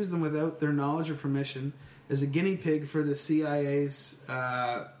and they use them without their knowledge or permission as a guinea pig for the CIA's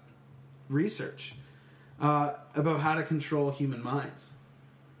research about how to control human minds.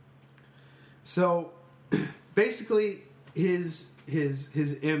 So basically, his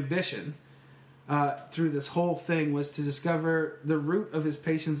ambition through this whole thing was to discover the root of his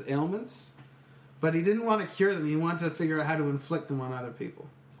patients' ailments, but he didn't want to cure them. He wanted to figure out how to inflict them on other people.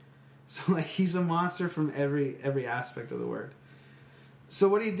 So, like, he's a monster from every aspect of the word. So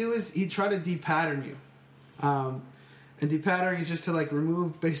what he'd do is he'd try to de-pattern you. And de-patterning is just to, like,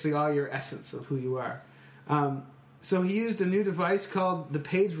 remove basically all your essence of who you are. So he used a new device called the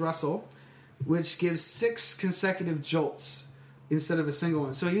Page-Russell, which gives 6 consecutive jolts instead of a single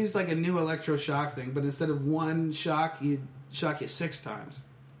one. So he used, like, a new electroshock thing, but instead of one shock, he'd shock you 6 times.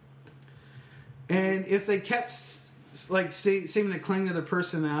 And if they kept seeming to cling to their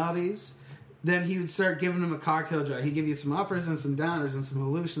personalities, then he would start giving them a cocktail drug. He'd give you some uppers and some downers and some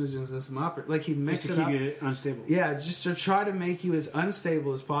hallucinogens and some uppers. Like, he'd mix just it to up. keep you unstable. Yeah, just to try to make you as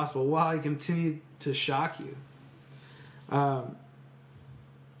unstable as possible while he continued to shock you.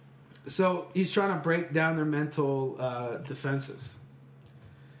 So he's trying to break down their mental defenses.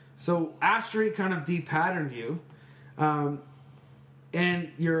 So after he kind of de-patterned you,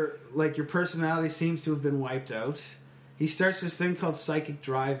 and your personality seems to have been wiped out, he starts this thing called psychic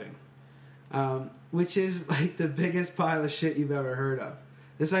driving, which is like the biggest pile of shit you've ever heard of.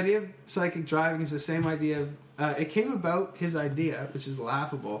 This idea of psychic driving is the same idea of it came about, his idea, which is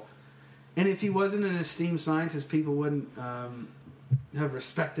laughable, and if he wasn't an esteemed scientist, people wouldn't have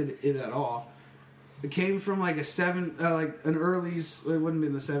respected it at all. It came from like an early, it wouldn't be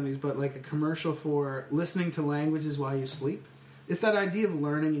in the 70s, but like a commercial for listening to languages while you sleep. It's that idea of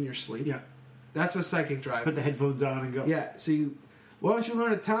learning in your sleep. Yeah. That's what psychic driving. Put the headphones on and go. Yeah. So why don't you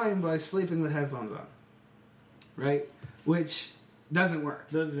learn Italian by sleeping with headphones on? Right? Which doesn't work.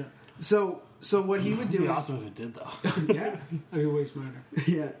 So what he would do It'd be is awesome if it did, though. yeah. I'd be way smarter.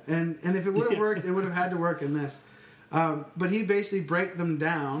 Yeah. And if it would have worked, it would have had to work in this. But he'd basically break them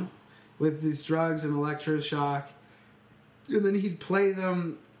down with these drugs and electroshock, and then he'd play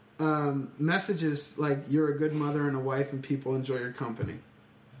them messages like you're a good mother and a wife and people enjoy your company.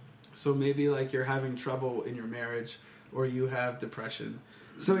 So maybe like you're having trouble in your marriage or you have depression.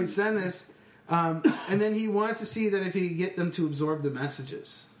 So he'd send this And then he wanted to see that if he could get them to absorb the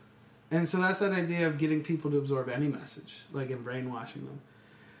messages. And so that's that idea of getting people to absorb any message, like in brainwashing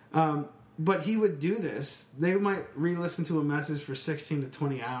them. But he would do this. They might re-listen to a message for 16 to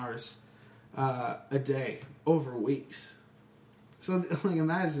 20 hours a day over weeks. So, like,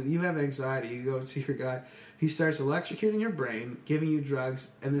 imagine you have anxiety. You go to your guy. He starts electrocuting your brain, giving you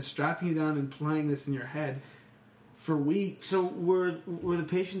drugs, and then strapping you down and playing this in your head for weeks. So were the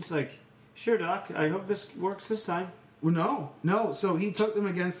patients like, "Sure, doc, I hope this works this time"? Well, no. So he took them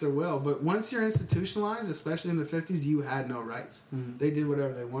against their will. But once you're institutionalized, especially in the 50s, you had no rights. Mm-hmm. They did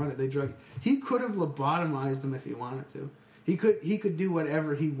whatever they wanted. They drug. He could have lobotomized them if he wanted to. He could do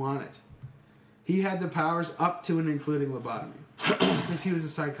whatever he wanted. He had the powers up to and including lobotomy because he was a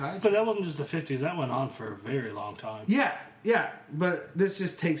psychiatrist. But that wasn't just the 50s. That went on for a very long time. Yeah. But this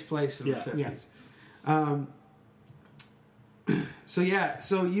just takes place in the 50s. Yeah.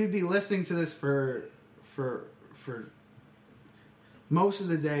 So you'd be listening to this for most of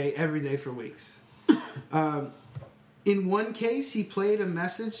the day, every day for weeks. In one case, he played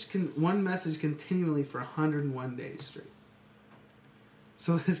one message continually for 101 days straight.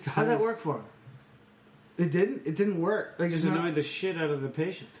 So this guy... How'd that work for him? It didn't. It didn't work. Like, just annoyed the shit out of the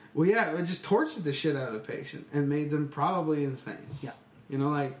patient. Well, yeah, it just tortured the shit out of the patient and made them probably insane. Yeah.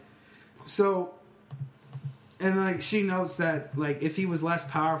 So... And, like, she notes that, like, if he was less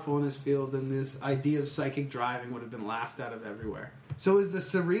powerful in his field, then this idea of psychic driving would have been laughed out of everywhere. So it was the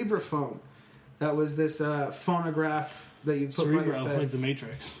Cerebrophone. That was this phonograph that you put Cerebro, by your beds. like the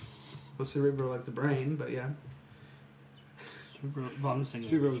Matrix. Well, Cerebro like the brain, but yeah. Cerebro, well, I'm just saying.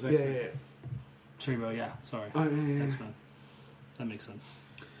 Cerebro was X-Men. Yeah. Cerebro, yeah, sorry. Yeah. X-Men. That makes sense.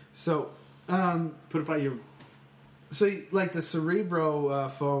 So, put it by your... So, like the Cerebro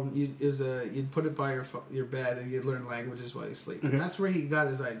phone, you'd put it by your bed and you'd learn languages while you sleep. Mm-hmm. And that's where he got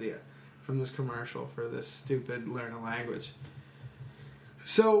his idea, from this commercial for this stupid learn a language.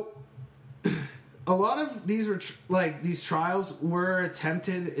 So, a lot of these were these trials were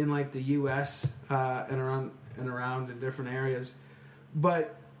attempted in like the U.S. And around in different areas,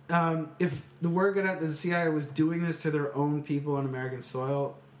 but if the word got out that the CIA was doing this to their own people on American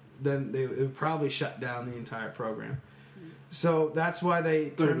soil, then it would probably shut down the entire program. So that's why they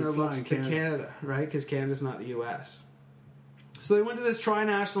turned their looks to Canada, right? Because Canada's not the U.S. So they went to this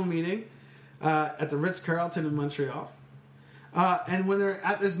tri-national meeting at the Ritz-Carlton in Montreal. And when they're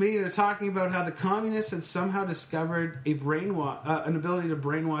at this meeting, they're talking about how the communists had somehow discovered an ability to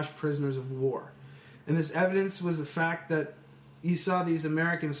brainwash prisoners of war. And this evidence was the fact that you saw these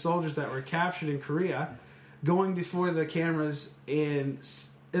American soldiers that were captured in Korea going before the cameras, and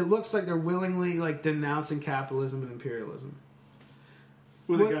it looks like they're willingly like denouncing capitalism and imperialism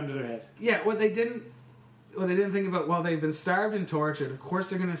with a gun to their head. Yeah, what they didn't think about. Well, they've been starved and tortured. Of course,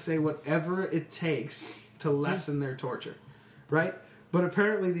 they're going to say whatever it takes to lessen their torture, right? But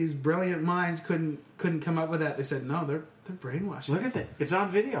apparently, these brilliant minds couldn't come up with that. They said, no, they're brainwashed. Look at it; it's on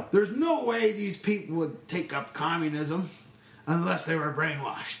video. There's no way these people would take up communism unless they were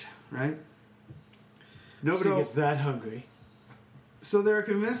brainwashed, right? Nobody gets that hungry. So they were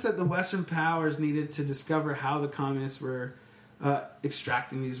convinced that the Western powers needed to discover how the communists were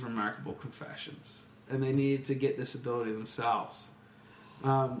extracting these remarkable confessions, and they needed to get this ability themselves.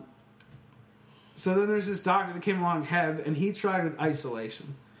 So then there's this doctor that came along, Hebb, and he tried with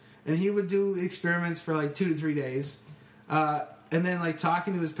isolation, and he would do experiments for like 2 to 3 days, and then like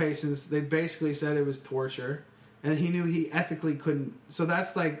talking to his patients, they basically said it was torture, and he knew he ethically couldn't. So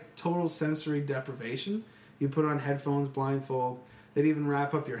that's like total sensory deprivation. You put on headphones, blindfold. They'd even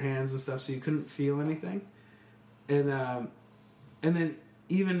wrap up your hands and stuff so you couldn't feel anything. And then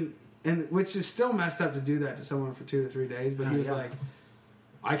which is still messed up to do that to someone for 2 to 3 days, but he was like,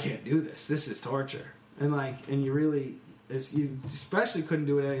 I can't do this. This is torture. And you especially couldn't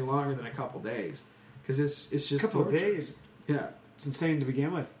do it any longer than a couple days because it's just a couple torture. of days. Yeah. It's insane to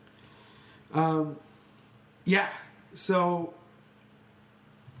begin with. Yeah. So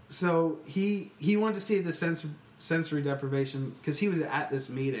he wanted to see the sensory deprivation because he was at this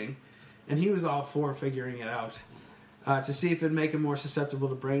meeting and he was all for figuring it out to see if it'd make him more susceptible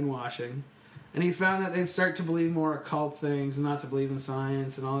to brainwashing, and he found that they'd start to believe more occult things and not to believe in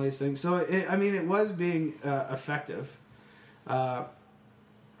science and all these things. So it was being effective, but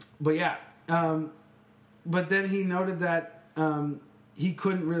then he noted that he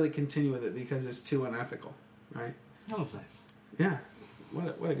couldn't really continue with it because it's too unethical, right? That was nice. Yeah,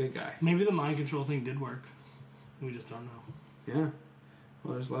 what a good guy. Maybe the mind control thing did work. We just don't know. Yeah.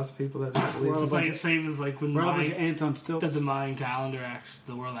 Well, there's lots of people that don't believe. It's like the same as when a bunch of ants on stilts. That the Mayan calendar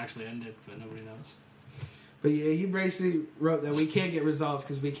the world actually ended, but nobody knows. But yeah, he basically wrote that we can't get results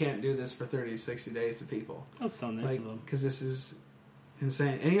because we can't do this for 30 to 60 days to people. That's so nice of him. Because this is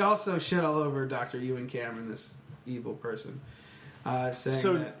insane. And he also shit all over Dr. Ewan Cameron, this evil person,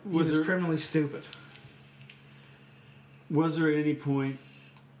 saying that he was criminally stupid. Was there at any point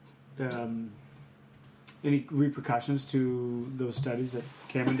any repercussions to those studies that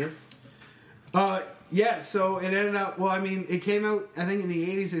Cameron did? Yeah, so it ended up... Well, I mean, it came out... I think in the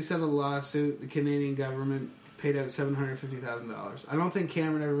 80s they settled a lawsuit. The Canadian government paid out $750,000. I don't think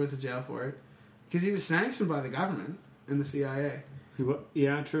Cameron ever went to jail for it. Because he was sanctioned by the government and the CIA.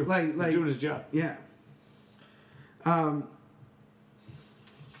 Yeah, true. Like He's doing his job. Yeah. But,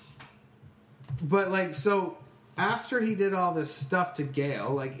 like, so... After he did all this stuff to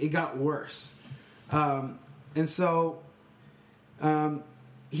Gale, like, it got worse. And so...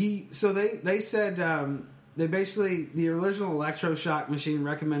 They said they basically, the original electroshock machine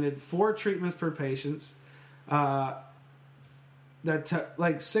recommended 4 treatments per patient,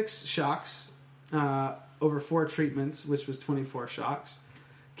 like 6 shocks over 4 treatments, which was 24 shocks.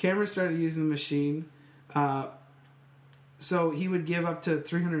 Cameron started using the machine, so he would give up to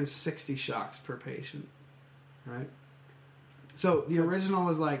 360 shocks per patient, right? So the original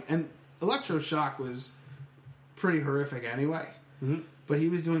was like, and electroshock was pretty horrific anyway. Mm-hmm. But he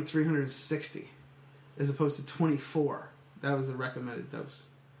was doing 360 as opposed to 24. That was the recommended dose.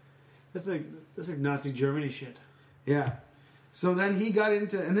 That's like Nazi Germany shit. Yeah. So then he got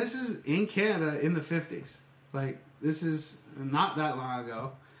into, and this is in Canada in the 50s. Like, this is not that long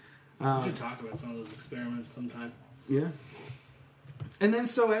ago. We should talk about some of those experiments sometime. Yeah. And then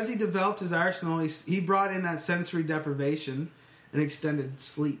so as he developed his arsenal, he brought in that sensory deprivation and extended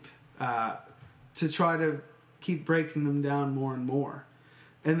sleep to try to keep breaking them down more and more.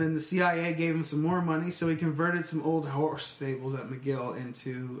 And then the CIA gave him some more money, so he converted some old horse stables at McGill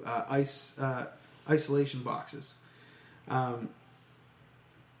into isolation boxes. Where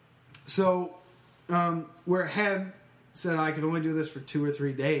Hebb said, I could only do this for 2 or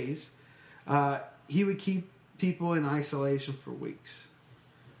 3 days, he would keep people in isolation for weeks.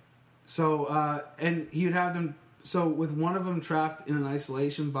 So, and he would have them, so with one of them trapped in an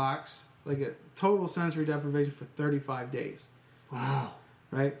isolation box, like a total sensory deprivation for 35 days. Wow.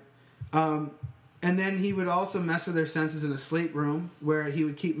 Right? And then he would also mess with their senses in a sleep room where he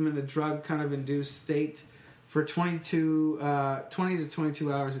would keep them in a drug kind of induced state for 20 to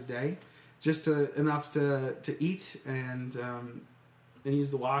 22 hours a day, just enough to eat and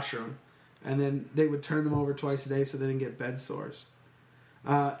use the washroom. And then they would turn them over twice a day so they didn't get bed sores.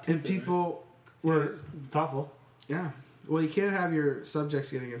 And people were... thoughtful. Yeah. Well, you can't have your subjects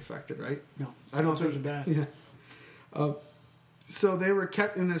getting infected, right? No. I don't think... Those are bad. Yeah. So they were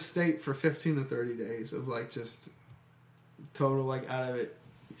kept in this state for 15 to 30 days of, like, just total, like, out of it,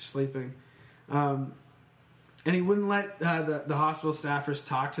 sleeping. And he wouldn't let the hospital staffers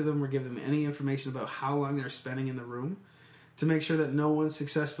talk to them or give them any information about how long they were spending in the room to make sure that no one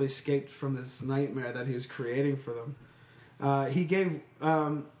successfully escaped from this nightmare that he was creating for them. He gave...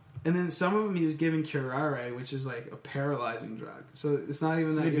 and then some of them he was giving curare, which is like a paralyzing drug. So it's not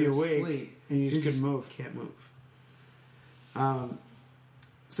even that you're asleep. And you just can't move.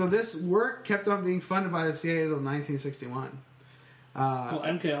 So this work kept on being funded by the CIA until 1961. Well,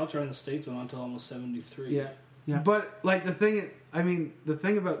 MK Ultra in the States went on until almost 73. Yeah. But, like, the thing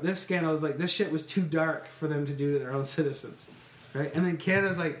about this scandal is, like, this shit was too dark for them to do to their own citizens. Right? And then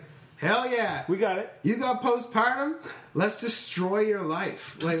Canada's like, hell yeah. We got it. You got postpartum? Let's destroy your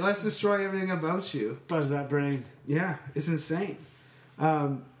life. Like, let's destroy everything about you. Buzz that brain. Yeah, it's insane.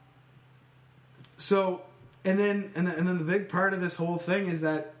 And then the big part of this whole thing is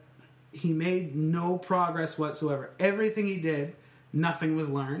that he made no progress whatsoever. Everything he did, nothing was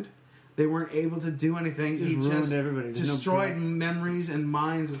learned. They weren't able to do anything. He just everybody. destroyed memories and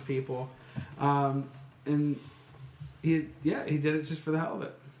minds of people. And he did it just for the hell of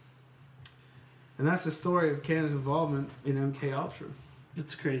it. And that's the story of Canada's involvement in MK Ultra.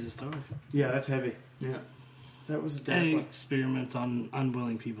 It's a crazy story. Yeah, that's heavy. Yeah. That was a dark Any one. experiments on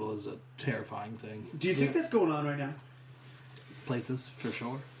unwilling people is a terrifying thing. Do you think that's going on right now? Places, for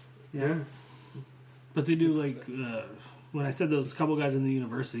sure. Yeah. But they do, like, when I said those couple guys in the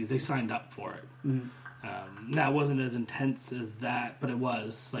universities, they signed up for it. Mm-hmm. That wasn't as intense as that, but it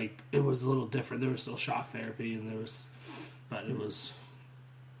was. Like, it was a little different. There was still shock therapy, and it was...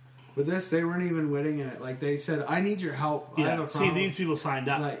 With this, they weren't even witting in it. Like, they said, I need your help. I have a problem. See, these people signed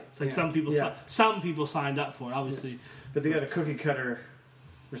up. Like, it's like yeah. some people signed up for it, obviously. Yeah. But they got a cookie cutter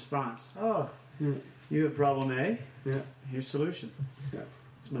response. Oh, you have problem A? Yeah. Here's solution. Yeah.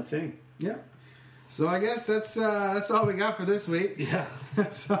 It's my thing. Yeah. So I guess that's all we got for this week. Yeah.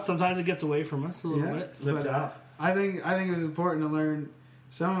 Sometimes it gets away from us a little bit. Slipped off. I think it was important to learn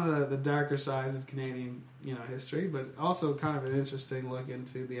some of the darker sides of Canadian, history, but also kind of an interesting look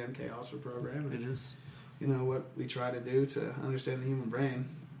into the MK Ultra program. It is. What we try to do to understand the human brain,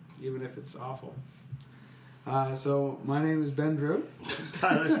 even if it's awful. So my name is Ben Drew.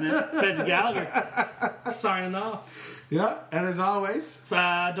 Tyler Smith. Ben Gallagher. Signing off. Yeah, and as always,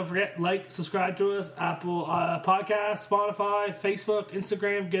 don't forget, subscribe to us, Apple Podcast, Spotify, Facebook,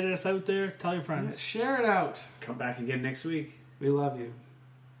 Instagram. Get us out there. Tell your friends. share it out. Come back again next week. We love you.